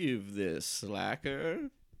relieve this slacker.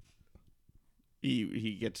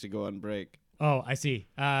 He gets to go on break. Oh, I see.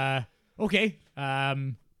 Okay.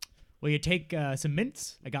 Will you take some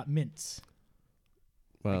mints? I got mints.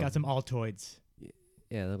 Well, I got some Altoids.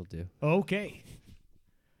 yeah, that'll do. Okay.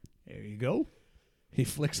 There you go. He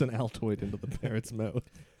flicks an Altoid into the parrot's mouth.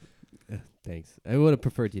 Thanks. I would have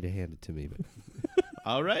preferred you to hand it to me, but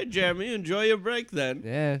All right, Jeremy, enjoy your break then.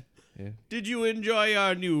 yeah. Did you enjoy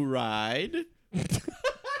our new ride?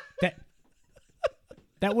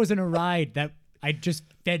 That wasn't a ride. That I just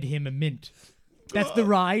fed him a mint. That's the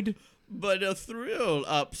ride. But a thrill,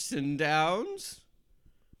 ups and downs.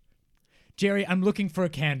 Jerry, I'm looking for a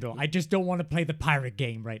candle. I just don't want to play the pirate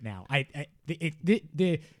game right now.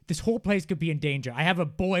 This whole place could be in danger. I have a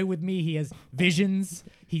boy with me. He has visions.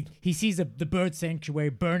 He sees the bird sanctuary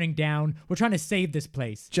burning down. We're trying to save this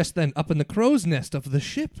place. Just then, up in the crow's nest of the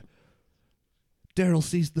ship, Daryl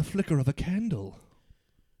sees the flicker of a candle.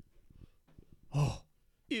 Oh.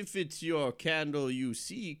 If it's your candle you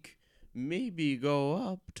seek, maybe go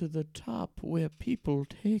up to the top where people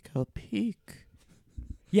take a peek.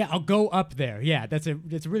 Yeah, I'll go up there. Yeah, that's a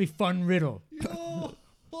really fun riddle. What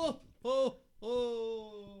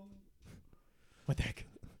the heck?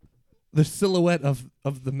 The silhouette of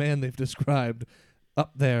the man they've described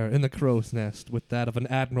up there in the crow's nest with that of an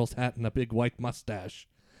admiral's hat and a big white mustache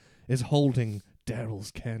is holding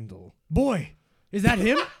Daryl's candle. Boy, is that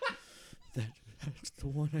him? That's the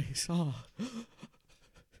one I saw.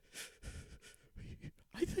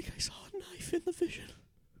 I think I saw a knife in the vision.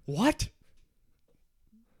 What?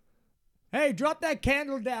 Hey, drop that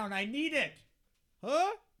candle down. I need it.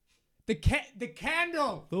 Huh? The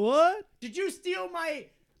candle. The what? Did you steal my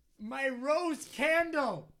rose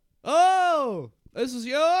candle? Oh, this is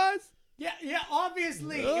yours? Yeah,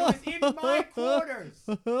 obviously. It was in my quarters.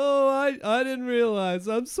 Oh, I didn't realize.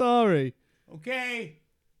 I'm sorry. Okay.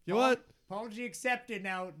 You what? Apology accepted.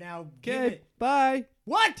 Now give Okay, it. bye.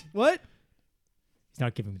 What? What? He's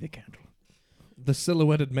not giving me the candle. The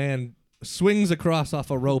silhouetted man swings across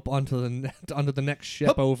off a rope onto the next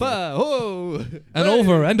ship over. Oh, And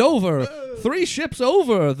over and over. 3 ships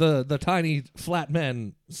over the tiny flat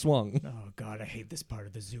man swung. Oh God, I hate this part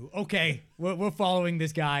of the zoo. Okay, we're following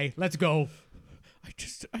this guy. Let's go.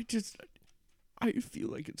 I feel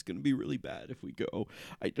like it's going to be really bad if we go.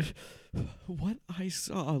 What I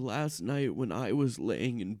saw last night when I was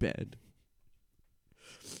laying in bed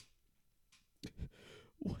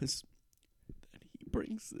was that he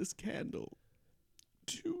brings this candle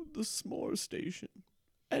to the s'more station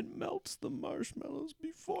and melts the marshmallows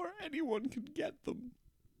before anyone can get them.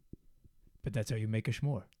 But that's how you make a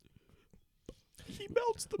s'more. He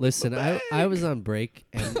melts them. Listen, in the bag. I was on break,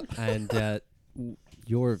 and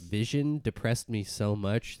your vision depressed me so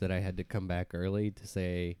much that I had to come back early to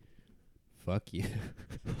say, fuck you.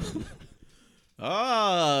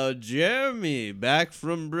 Ah, Jeremy, back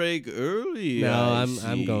from break early. No, I I'm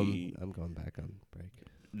see. going back on break.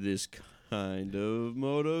 This kind of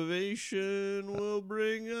motivation will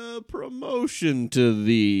bring a promotion to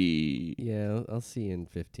thee. Yeah, I'll see you in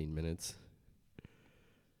 15 minutes.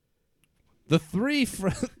 The 3,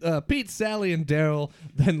 Pete, Sally, and Daryl,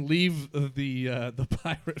 then leave the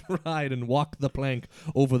pirate ride and walk the plank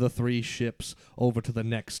over the 3 ships over to the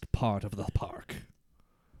next part of the park.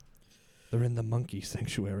 They're in the monkey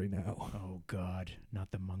sanctuary now. Oh God,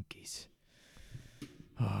 not the monkeys.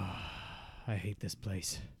 I hate this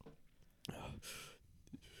place. I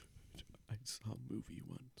saw a movie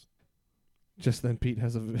once. Just then, Pete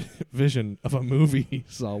has a vision of a movie he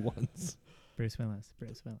saw once. Bruce Willis.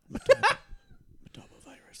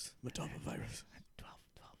 Metabovirus. 12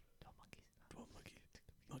 monkeys. 12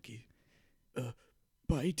 monkey.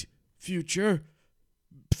 Bite. Future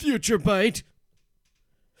bite.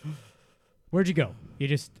 Where'd you go? You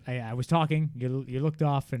just I was talking. You looked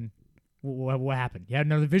off, and what happened? You had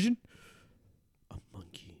another vision? A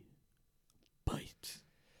monkey bites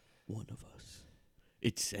one of us.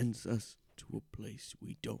 It sends us to a place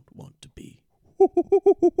we don't want to be.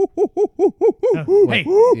 Hey,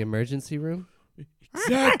 The emergency room?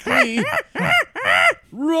 Exactly.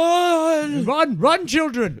 Run! run,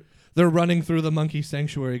 children! They're running through the monkey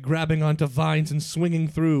sanctuary, grabbing onto vines and swinging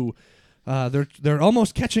through. They're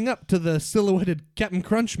almost catching up to the silhouetted Captain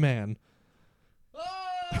Crunch man.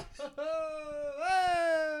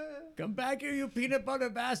 Come back here, you peanut butter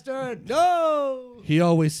bastard! No. He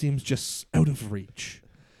always seems just out of reach.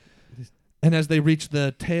 And as they reach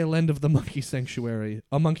the tail end of the monkey sanctuary,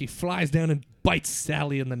 a monkey flies down and bites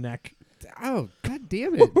Sally in the neck. Oh, God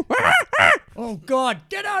damn it. Oh God,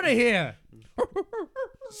 get out of here!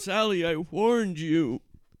 Sally, I warned you.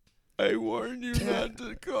 I warned you not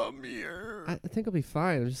to come here. I think I'll be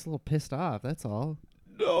fine. I'm just a little pissed off. That's all.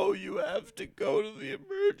 No, you have to go to the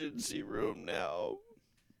emergency room now.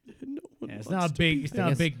 No one Yeah, it's wants not to big. be It's there.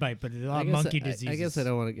 not a big bite, but it's a lot of monkey disease. I guess I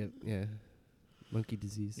don't want to get, monkey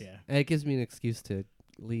disease. Yeah. And it gives me an excuse to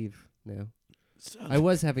leave now. Sally, I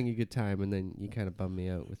was having a good time, and then you kind of bummed me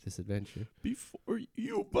out with this adventure. before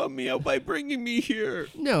you bum me out by bringing me here.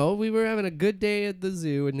 No, we were having a good day at the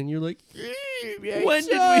zoo, and then you're like, When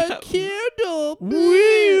did we have candle?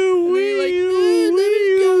 Wee, Let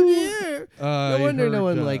me go there. No wonder wonder no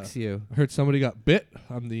heard, one likes you. I heard somebody got bit.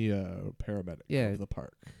 I'm the paramedic of the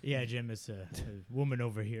park. Yeah, Jim, it's a woman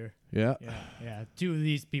over here. Yeah. Yeah. Two of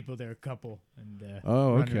these people, they're a couple, and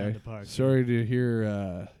Oh, run around okay. the park. Sorry to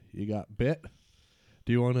hear you got bit.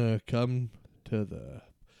 Do you want to come to the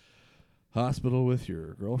hospital with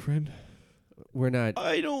your girlfriend? We're not.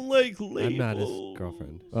 I don't like labels. I'm not his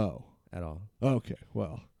girlfriend Oh. at all. Okay.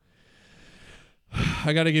 Well,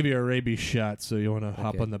 I got to give you a rabies shot, so you want to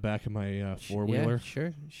hop Okay. on the back of my four-wheeler? Yeah,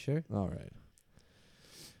 sure. All right.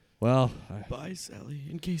 Well, Bye, Sally.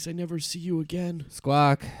 In case I never see you again.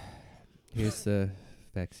 Squawk. Here's the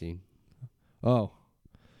vaccine. oh.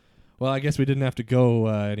 Well, I guess we didn't have to go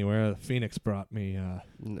anywhere. Phoenix brought me.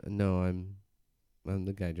 No, I'm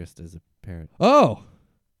the guy dressed as a parrot. Oh,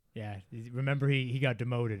 Yeah. Remember, he got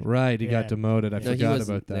demoted. right. He got Yeah. demoted. I No, he forgot wasn't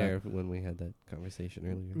about that. there when we had that conversation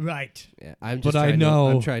earlier. Right. Yeah, I'm But just. I trying know-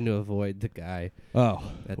 I'm trying to avoid the guy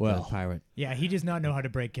Oh, at the well. pirate. Yeah, he does not know how to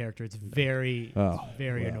break character. It's very, Oh,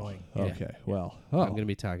 very well. annoying. Okay. Well. I'm Oh. gonna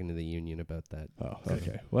be talking to the union about that. Oh.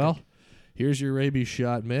 Okay. Well, here's your rabies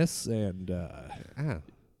shot, miss, and Ah,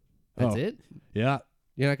 that's Oh. it. yeah,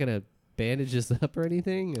 You're not gonna bandage this up or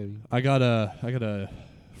anything? And I got a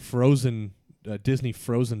frozen Disney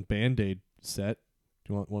Frozen Band-Aid set.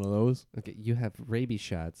 Do you want one of those? okay, you have rabies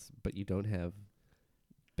shots, but you don't have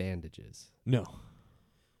bandages. No.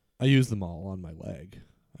 I used them all on my leg.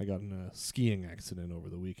 I got in a skiing accident over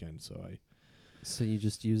the weekend, so I... So you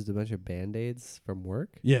just used a bunch of band-aids from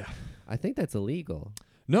work? Yeah. I think that's illegal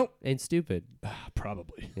Nope. and stupid.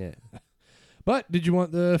 Probably. Yeah, But did you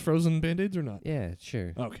want the frozen Band-Aids or not? yeah,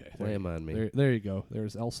 sure. Okay. Lay 'em on me. There you go.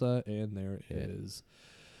 There's Elsa, and there Yeah. is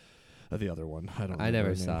the other one. I don't know. I never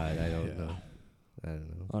her saw name. it. I don't Yeah. know. I don't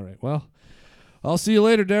know. All right. Well, I'll see you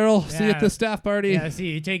later, Daryl. See you at Yeah. the staff party. Yeah,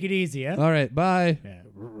 see, you take it easy, huh? All right. Bye. Yeah.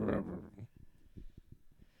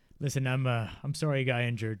 Listen, I'm sorry you got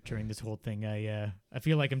injured during this whole thing. I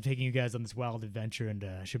feel like I'm taking you guys on this wild adventure, and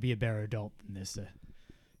I should be a better adult than this.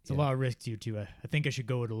 It's a Yeah. lot of risk to you two. I think I should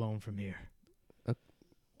go it alone from here.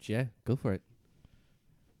 Yeah, go for it.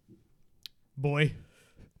 Boy.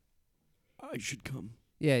 I should come.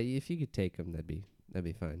 Yeah, if you could take him, that'd be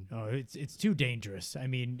fine. Oh, it's too dangerous. I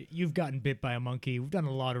mean, you've gotten bit by a monkey. We've done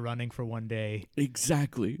a lot of running for one day.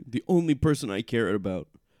 Exactly. The only person I cared about.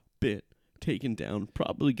 Bit. Taken down.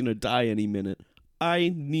 Probably gonna die any minute. I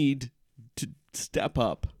need to step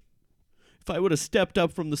up. If I would have stepped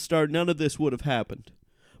up from the start, none of this would have happened.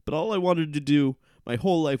 But all I wanted to do my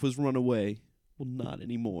whole life was run away. Well, not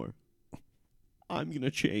anymore. I'm gonna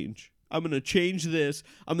change. I'm gonna change this.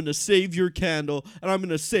 I'm gonna save your candle, and I'm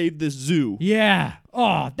gonna save this zoo. Yeah.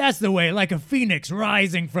 Oh, that's the way, like a phoenix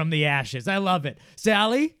rising from the ashes. I love it.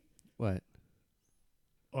 Sally? What?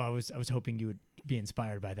 Oh, I was hoping you would be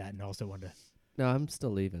inspired by that and also want to. No, I'm still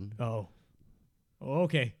leaving. Oh,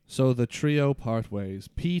 okay. So the trio part ways.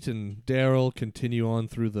 Pete and Daryl continue on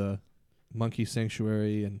through the monkey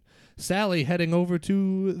sanctuary, and Sally heading over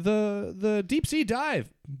to the deep sea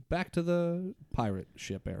dive back to the pirate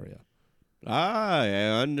ship area. I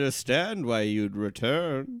understand why you'd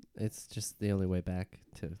return. It's just the only way back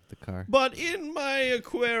to the car. But in my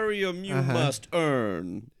aquarium, you Uh-huh. must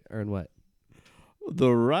earn Earn what?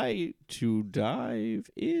 the right to dive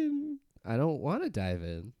in. I don't want to dive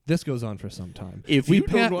in. This goes on for some time. If We you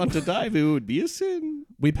pa- don't want to dive, it would be a sin.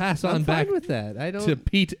 We pass on I'm back fine with that. I to don't.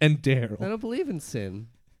 Pete and I Daryl. don't believe in sin.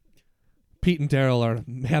 Pete and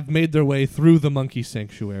Daryl have made their way through the monkey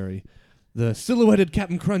sanctuary. The silhouetted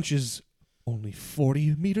Captain Crunch is only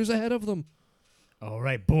 40 meters ahead of them. All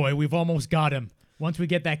right, boy, we've almost got him. Once we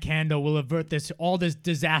get that candle, we'll avert all this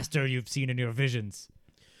disaster you've seen in your visions.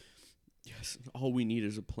 Yes, all we need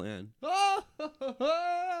is a plan.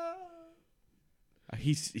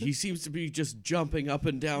 He seems to be just jumping up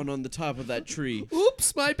and down on the top of that tree.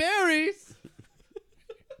 Oops, my berries.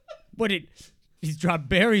 But he's dropped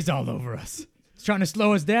berries all over us. He's trying to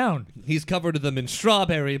slow us down. He's covered them in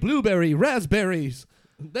strawberry, blueberry, raspberries.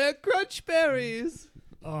 They're crunch berries.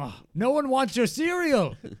 Oh, no one wants your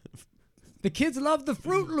cereal. The kids love the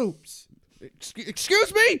Fruit Loops.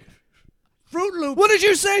 Excuse me? Fruit Loops. What did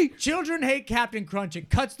you say? Children hate Captain Crunch. It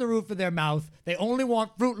cuts the roof of their mouth. They only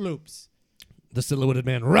want Fruit Loops. The silhouetted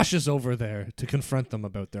man rushes over there to confront them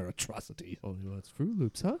about their atrocity. Only wants Fruit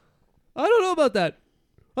Loops, huh? I don't know about that.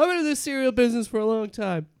 I've been in this cereal business for a long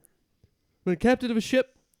time. I'm a captain of a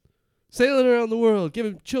ship, sailing around the world,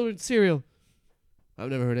 giving children cereal. I've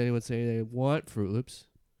never heard anyone say they want Fruit Loops.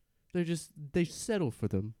 They settle for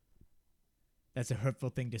them. That's a hurtful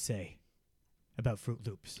thing to say about Fruit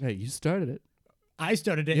Loops. Hey, you started it. I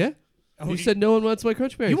started it. Yeah? Oh, You said no one wants my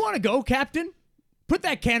crunch berries. You want to go, Captain? Put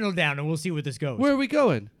that candle down and we'll see where this goes. Where are we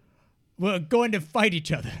going? we're going to fight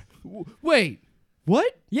each other. Wait,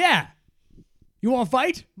 what? Yeah. You want to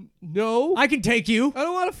fight? No. I can take you. I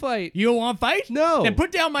don't want to fight. You don't want to fight? No. Then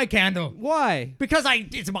put down my candle. Why? Because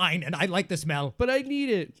it's mine and I like the smell. But I need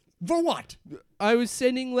it. For what? I was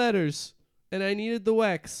sending letters, and I needed the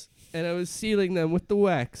wax, and I was sealing them with the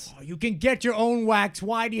wax. Oh, you can get your own wax.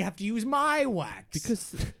 Why do you have to use my wax?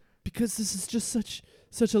 Because this is just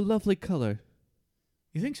such a lovely color.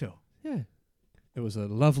 You think so? Yeah. It was a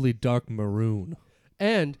lovely dark maroon.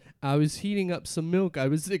 And I was heating up some milk. I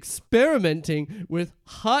was experimenting with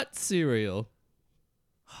hot cereal.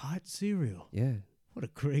 Hot cereal. Yeah. What a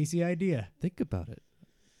crazy idea. Think about it.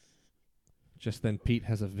 Just then, Pete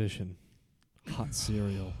has a vision. Hot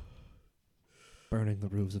cereal. Burning the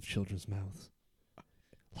roofs of children's mouths.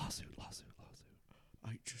 Lawsuit, lawsuit, lawsuit.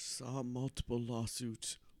 I just saw multiple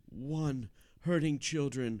lawsuits. 1, hurting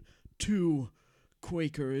children. 2,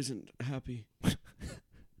 Quaker isn't happy.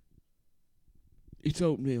 It's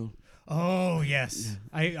oatmeal. Oh, yes.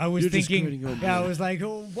 I was You're just thinking, creating oatmeal. yeah, I was like,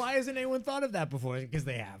 oh, why hasn't anyone thought of that before? Because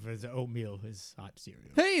they have. It's oatmeal is hot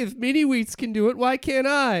cereal. Hey, if mini wheats can do it, why can't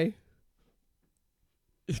I?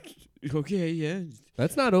 Okay, yeah.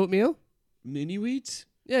 That's not oatmeal. Mini wheats?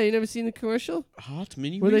 Yeah, you never seen the commercial Hot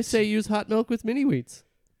mini where they wheats? say use hot milk with mini wheats?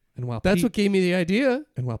 And while That's Pete, what gave me the idea.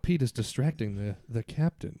 and while Pete is distracting the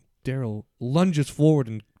captain, Daryl lunges forward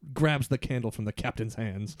and grabs the candle from the captain's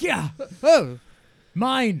hands. Yeah, Oh,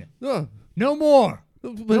 mine. oh. No more.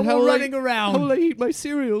 But No how more will running How around. will I eat my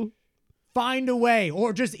cereal? Find a way,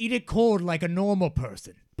 or just eat it cold like a normal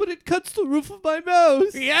person. But it cuts the roof of my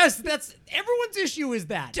mouth. Yes, that's everyone's issue is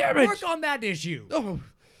that. Damn it. Work on that issue. Oh.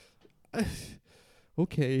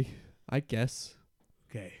 Okay, I guess.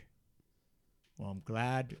 Okay. Well, I'm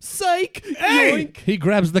glad. Psych! Hey! Yoink! He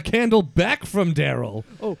grabs the candle back from Daryl.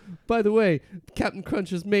 Oh, by the way, Captain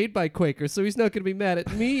Crunch is made by Quaker, so he's not going to be mad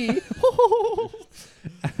at me.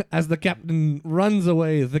 As the captain runs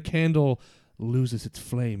away, the candle loses its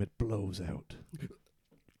flame. It blows out.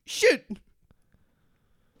 Shit!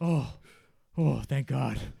 Oh, thank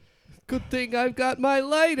God. Good thing I've got my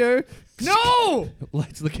lighter. No!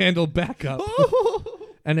 Lights the candle back up.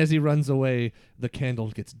 And as he runs away, the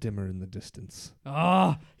candle gets dimmer in the distance.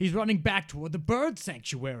 He's running back toward the bird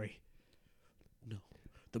sanctuary. No.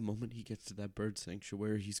 The moment he gets to that bird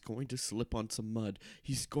sanctuary, he's going to slip on some mud.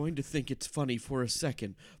 He's going to think it's funny for a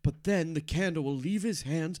second. But then the candle will leave his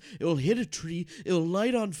hands, it will hit a tree, it will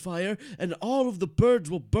light on fire, and all of the birds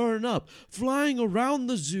will burn up, flying around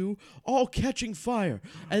the zoo, all catching fire.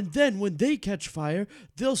 And then when they catch fire,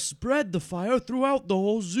 they'll spread the fire throughout the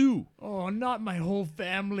whole zoo. Oh, not my whole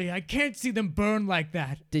family. I can't see them burn like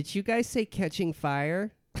that. Did you guys say catching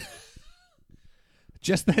fire?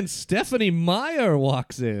 Just then, Stephanie Meyer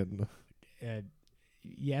walks in.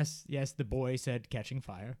 Yes, the boy said catching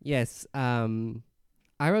fire. Yes. I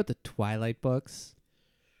wrote the Twilight books,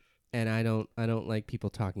 and I don't like people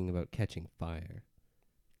talking about catching fire.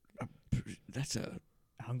 That's a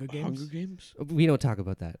Hunger Games? Hunger Games? We don't talk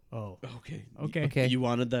about that. Oh, Okay. okay. Okay. You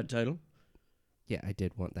wanted that title? Yeah, I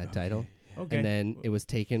did want that title. Okay. And then it was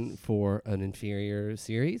taken for an inferior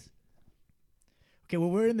series. Okay, well,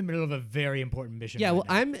 we're in the middle of a very important mission. Yeah, right well,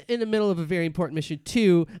 now. I'm in the middle of a very important mission,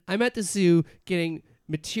 too. I'm at the zoo getting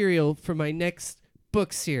material for my next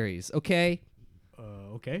book series, okay?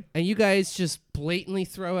 Okay. And you guys just blatantly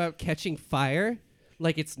throw out catching fire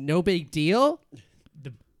like it's no big deal?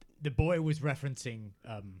 The boy was referencing,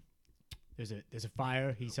 there's a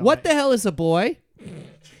fire. He saw What it. the hell is a boy?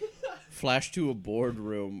 Flash to a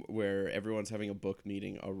boardroom where everyone's having a book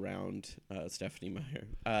meeting around Stephanie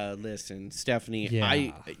Meyer. Listen, Stephanie,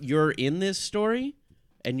 Yeah. you're in this story,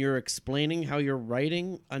 and you're explaining how you're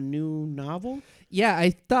writing a new novel? Yeah,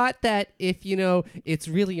 I thought that if, it's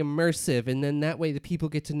really immersive, and then that way the people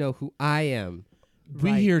get to know who I am.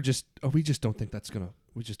 We Right. here we just don't think that's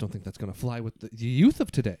gonna fly with the youth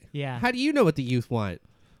of today. Yeah. How do you know what the youth want?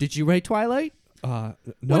 Did you write Twilight? No,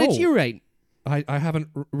 What did you write? I haven't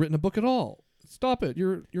written a book at all. Stop it!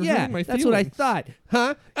 You're Yeah, hurting my that's feelings. what I thought.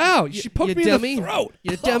 Huh? Ow! She poked you me dummy. in the throat.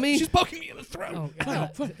 You Oh, dummy. she's poking me in the throat.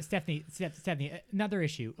 Oh, Stephanie, another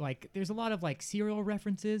issue. Like, there's a lot of like serial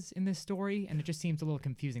references in this story, and it just seems a little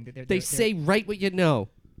confusing. That They say write what you know.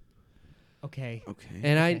 okay. Okay.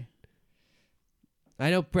 And Okay. I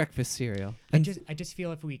know breakfast cereal. I just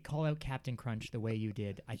feel if we call out Captain Crunch the way you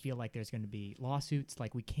did, I feel like there's going to be lawsuits.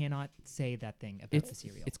 Like, we cannot say that thing about the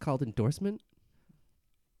cereal. It's called endorsement.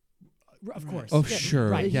 Of course. Oh, sure.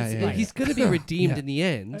 Right. Yeah, he's- yeah, right. He's going to be redeemed Yeah. in the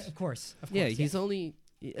end. Of course. Yeah, he's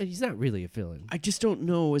not really a villain. I just don't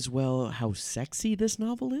know as well how sexy this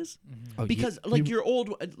novel is. Oh, Because, you- your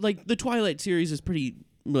old, like, the Twilight series is pretty,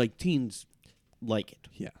 like, teens like it.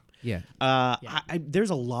 Yeah. Yeah. There's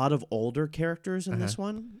a lot of older characters in this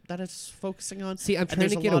one that it's focusing on. See, I'm And trying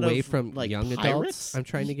there's to a get lot away of, from like, young pirates. adults. I'm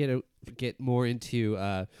trying to get more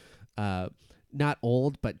into not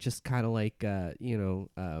old, but just kind of like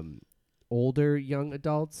older young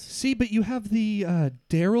adults. See, but you have the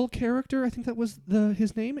Daryl character. I think that was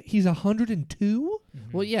his name. He's 102.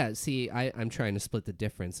 Well, yeah. See, I'm trying to split the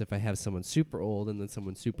difference. If I have someone super old and then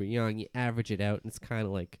someone super young, you average it out, and it's kind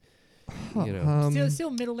of like, you know.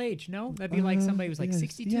 Still middle age, no? That'd be like somebody who's like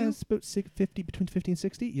 62. Yeah, it's about 50, between 50 and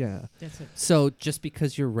 60. Yeah. That's it. So just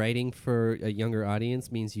because you're writing for a younger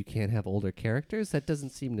audience means you can't have older characters? That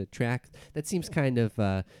doesn't seem to track. That seems kind of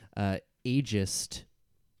ageist.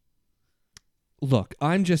 Look,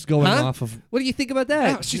 I'm just going off of. What do you think about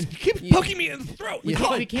that? Ow, she keeps poking me in the throat. We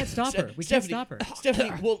can't stop her. We can't stop her.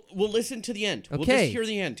 Stephanie, we'll listen to the end. We'll Okay. just hear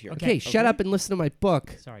the end here. Okay, shut up and listen to my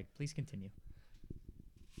book. Sorry, please continue.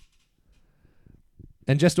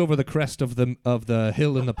 And just over the crest of the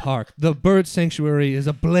hill in the park, the bird sanctuary is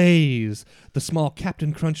ablaze. The small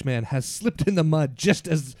Captain Crunchman has slipped in the mud just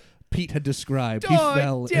as Pete had described. He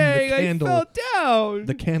fell, and the candle. I fell down.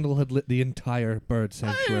 The candle had lit the entire bird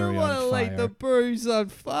sanctuary on fire. light the birds on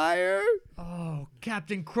fire. Oh,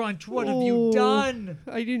 Captain Crunch, what have you done?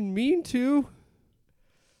 I didn't mean to.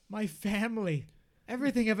 My family.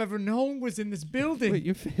 Everything I've ever known was in this building. Wait,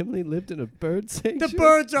 your family lived in a bird sanctuary? The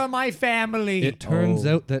birds are my family. It turns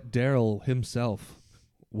out that Daryl himself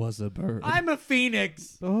was a bird. I'm a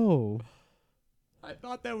phoenix. Oh. I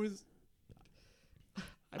thought that was...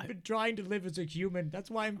 I've been trying to live as a human. That's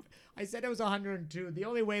why I said I was 102. The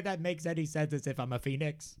only way that makes any sense is if I'm a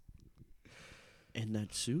phoenix. And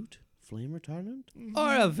that suit? Flame retardant?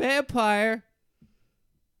 Or a vampire.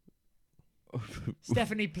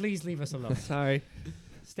 Stephanie, please leave us alone. Sorry.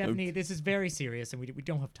 Stephanie, this is very serious, and we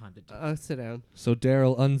don't have time to do it. Sit down. So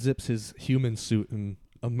Daryl unzips his human suit and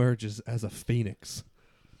emerges as a phoenix.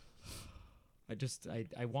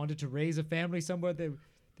 I wanted to raise a family somewhere that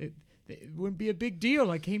it wouldn't be a big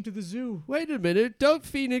deal. I came to the zoo. Wait a minute. Don't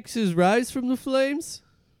phoenixes rise from the flames?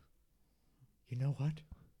 You know what?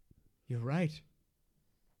 You're right.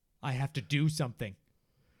 I have to do something.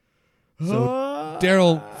 So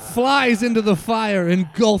Daryl flies into the fire,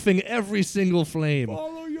 engulfing every single flame.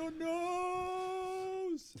 Follow your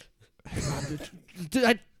nose.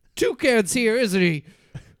 Toucan's here, isn't he?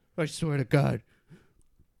 I swear to God.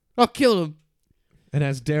 I'll kill him. And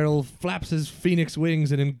as Daryl flaps his phoenix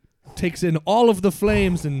wings and takes in all of the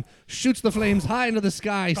flames and shoots the flames high into the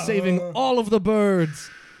sky, saving all of the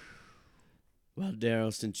birds. Well,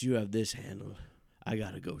 Daryl, since you have this handled, I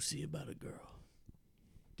gotta go see about a girl.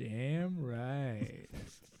 Damn right.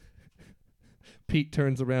 Pete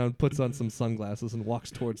turns around, puts on some sunglasses, and walks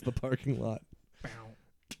towards the parking lot.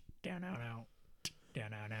 Down, now.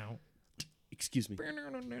 Down, now. Excuse me.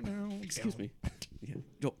 Excuse me. Yeah.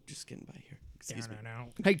 No, just getting by here. Excuse me. Now.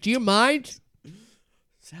 Hey, do you mind?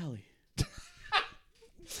 Sally.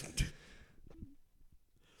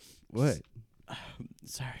 What?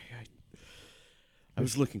 Sorry. I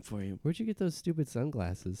was looking for you. Where'd you get those stupid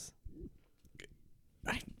sunglasses?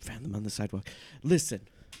 I found them on the sidewalk. Listen.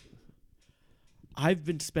 I've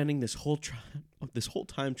been spending this whole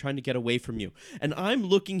time trying to get away from you. And I'm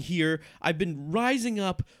looking here. I've been rising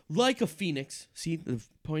up like a phoenix. See,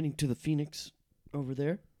 pointing to the phoenix over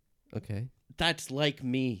there? Okay. That's like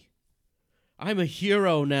me. I'm a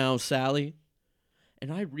hero now, Sally.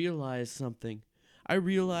 And I realized something. I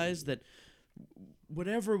realized that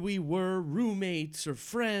whatever we were, roommates or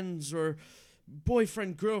friends or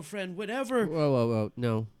boyfriend, girlfriend, whatever. Whoa.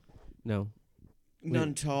 No.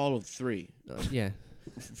 None to all of three. Yeah.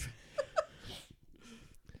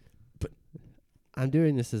 But I'm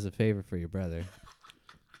doing this as a favor for your brother.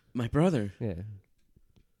 My brother? Yeah.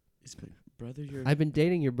 Is my brother your... I've been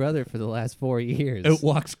dating your brother for the last 4 years. Out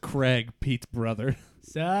walks Craig, Pete's brother.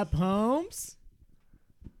 Sup, Holmes?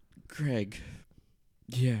 Craig.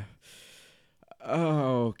 Yeah.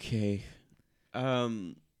 Oh, okay.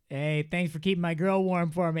 Hey, thanks for keeping my girl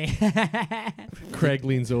warm for me. Craig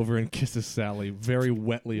leans over and kisses Sally very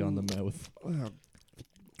wetly on the mouth.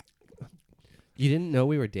 You didn't know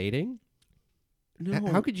we were dating? No.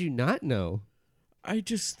 How could you not know? I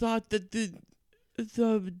just thought that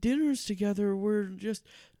the dinners together were just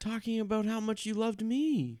talking about how much you loved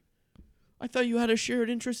me. I thought you had a shared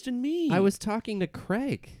interest in me. I was talking to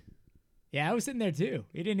Craig. Yeah, I was sitting there too.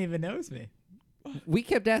 He didn't even notice me. We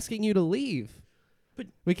kept asking you to leave. But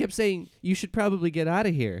we kept saying, you should probably get out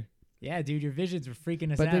of here. Yeah, dude, your visions were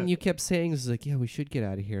freaking us out. But then you kept saying, it's like, yeah, we should get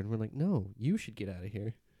out of here. And we're like, no, you should get out of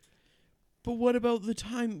here. But what about the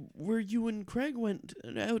time where you and Craig went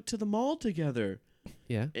out to the mall together?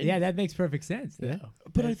 Yeah. And- Yeah, that makes perfect sense. Yeah. Though.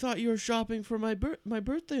 But I thought you were shopping for my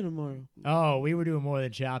birthday tomorrow. Oh, we were doing more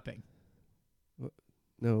than shopping.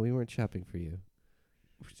 No, we weren't shopping for you.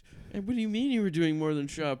 And what do you mean you were doing more than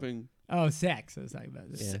shopping? Oh, sex. I was talking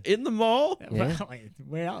about this. Yeah. In the mall? Yeah.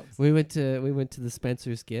 Where else? We went to the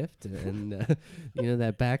Spencer's Gift, and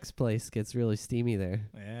that Back's place gets really steamy there.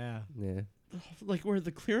 Yeah. Yeah, Like where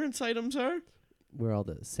the clearance items are? where all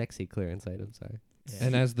the sexy clearance items are. Yeah.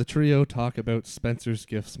 And as the trio talk about Spencer's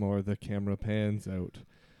gifts more, the camera pans out,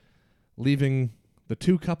 leaving the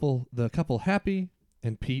couple happy,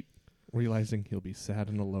 and Pete realizing he'll be sad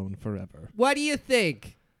and alone forever. What do you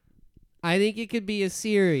think? I think it could be a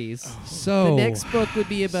series. So The next book would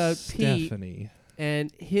be about Pete Stephanie.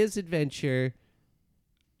 and his adventure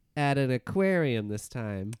at an aquarium this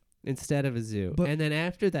time instead of a zoo. But- And then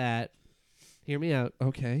after that, hear me out,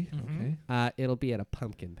 Okay, Mhm. okay. it'll be at a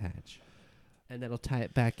pumpkin patch. And that'll tie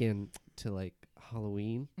it back in to like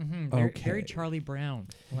Halloween. Mm-hmm. Okay. Very Charlie Brown.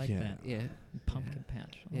 I like Yeah. that. Yeah. Pumpkin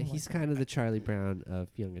patch. Yeah, I he's like kind of the Charlie Brown of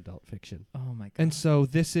young adult fiction. that. Oh my god. And so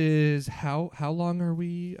this is how long are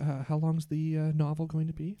we? How long's the novel going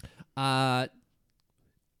to be?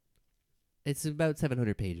 It's about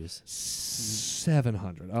 700 pages.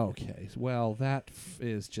 700. Okay. Well, that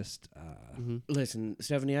is just. Mm-hmm. Listen,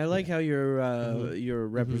 Stephanie, I like how you're Mhm. you're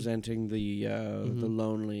representing the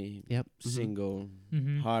lonely, Yep. single,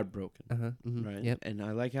 Mhm. heartbroken, Uh-huh. Mm-hmm. right? Yep. And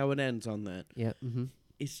I like how it ends on that. Yep. Mm-hmm.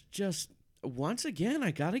 It's just once again, I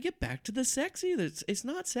gotta get back to the sexy. It's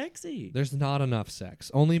not sexy. There's not enough sex.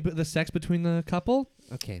 Only the sex between the couple.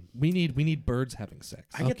 Okay. We need birds having sex.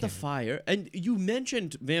 I get the Okay. fire, and you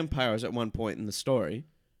mentioned vampires at one point in the story.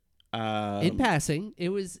 In passing,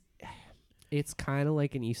 it's kind of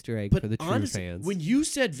like an Easter egg but for the true honestly, fans. when you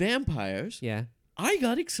said vampires, Yeah. I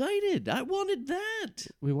got excited. I wanted that,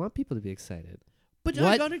 We want people to be excited. but I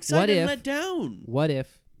What- got what excited and if- let down. What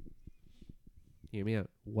if, hear me out,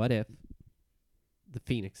 what if the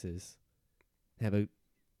Phoenixes have a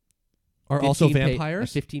Are also 15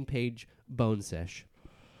 vampires. a 15-page bone sesh?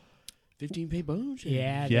 15 bones.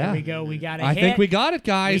 Yeah, Yeah. there we go. We got a I hit. think we got it,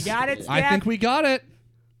 guys. We got it, I Steph. think we got it.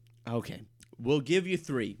 Okay, we'll give you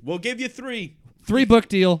 3. We'll give you 3. 3-book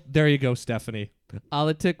deal. There you go, Stephanie. All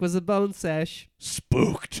it took was a bone sesh.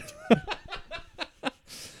 Spooked.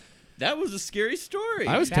 That was a scary story.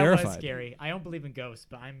 I was that terrified. was scary. I don't believe in ghosts,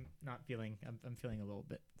 but I'm not feeling. I'm feeling a little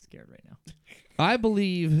bit scared right now. I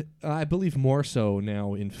believe more so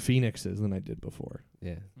now in phoenixes than I did before,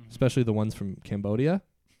 Yeah. especially the ones from Cambodia.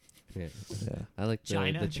 Yeah. Yeah. I like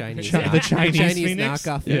China? the Chinese, The Chinese phoenix?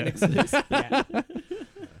 knockoff Yeah. phoenixes. Yeah.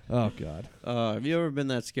 Oh God. Have you ever been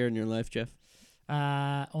that scared in your life, Jeff?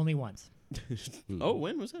 Only once. Oh,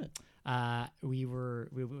 when was that? I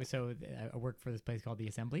worked for this place called the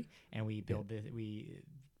Assembly, and we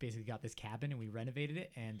basically got this cabin and we renovated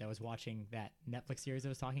it. And I was watching that Netflix series I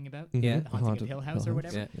was talking about, Yeah. The Haunting of Hill House or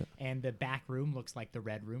whatever. Yeah. And the back room looks like the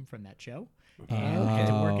red room from that show. Oh. And I had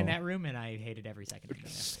to work in that room, and I hated every second of it.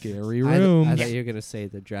 Scary I room. thought you were gonna say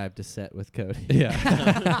the drive to set with Cody.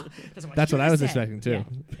 Yeah. That's what I was said. expecting too.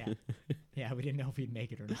 Yeah. Yeah, we didn't know if we'd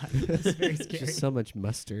make it or not. It was very scary. Just so much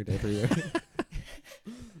mustard everywhere.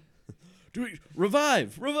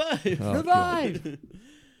 Revive! Oh, Revive!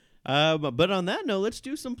 But on that note, let's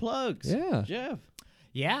do some plugs. Yeah. Jeff.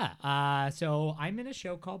 Yeah. So I'm in a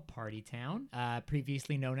show called Party Town,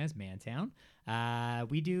 previously known as Mantown.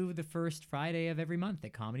 We do the first Friday of every month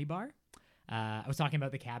at Comedy Bar. I was talking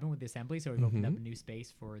about the cabin with the Assembly, so we've opened up a new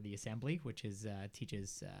space for the Assembly, which is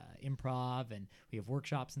teaches improv, and we have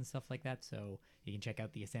workshops and stuff like that. So you can check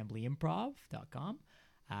out theassemblyimprov.com.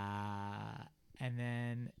 And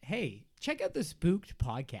then, hey, check out the Spooked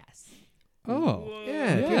podcast. Oh.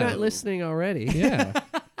 Yeah, if you're Yeah. not listening already, Yeah.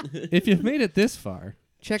 If you've made it this far,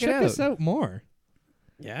 check it check out. us out more.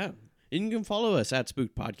 Yeah. And you can follow us at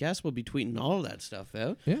Spooked Podcast. We'll be tweeting all of that stuff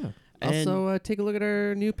out. Yeah. Also, take a look at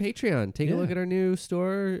our new Patreon. Take a look Yeah. at our new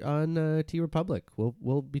store on T Republic.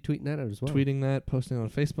 We'll be tweeting that out as well. Tweeting that, posting on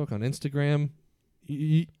Facebook, on Instagram.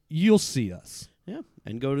 You'll see us. Yeah.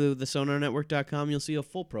 And go to thesonarnetwork.com. You'll see a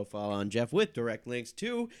full profile on Jeff with direct links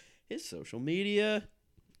to his social media.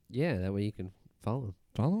 Yeah, that way you can follow him.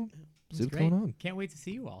 Follow him. That's See what's great. going on. Can't wait to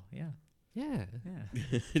see you all. Yeah. Yeah,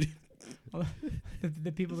 Yeah. Well,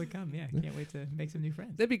 the people that come, yeah. Can't wait to make some new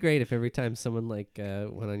friends. that'd be great if every time someone went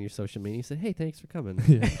on your social media, said, "Hey, thanks for coming.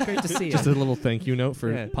 Yeah. Great to see you." Just a little thank you note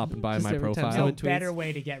for Yeah. popping by Just my every time profile. No someone tweets. better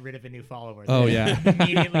way to get rid of a new follower. Oh, than yeah.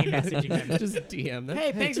 Immediately messaging them. Just DM them.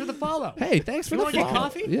 Hey, thanks for the follow. Hey, thanks for You the wanna get follow.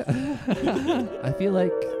 coffee? Yeah. I feel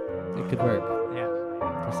like it could work Yeah.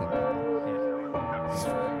 for some people.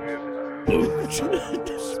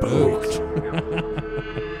 Spooked.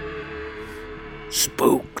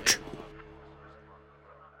 Spooked.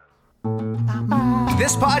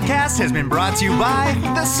 This podcast has been brought to you by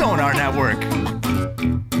the Sonar Network.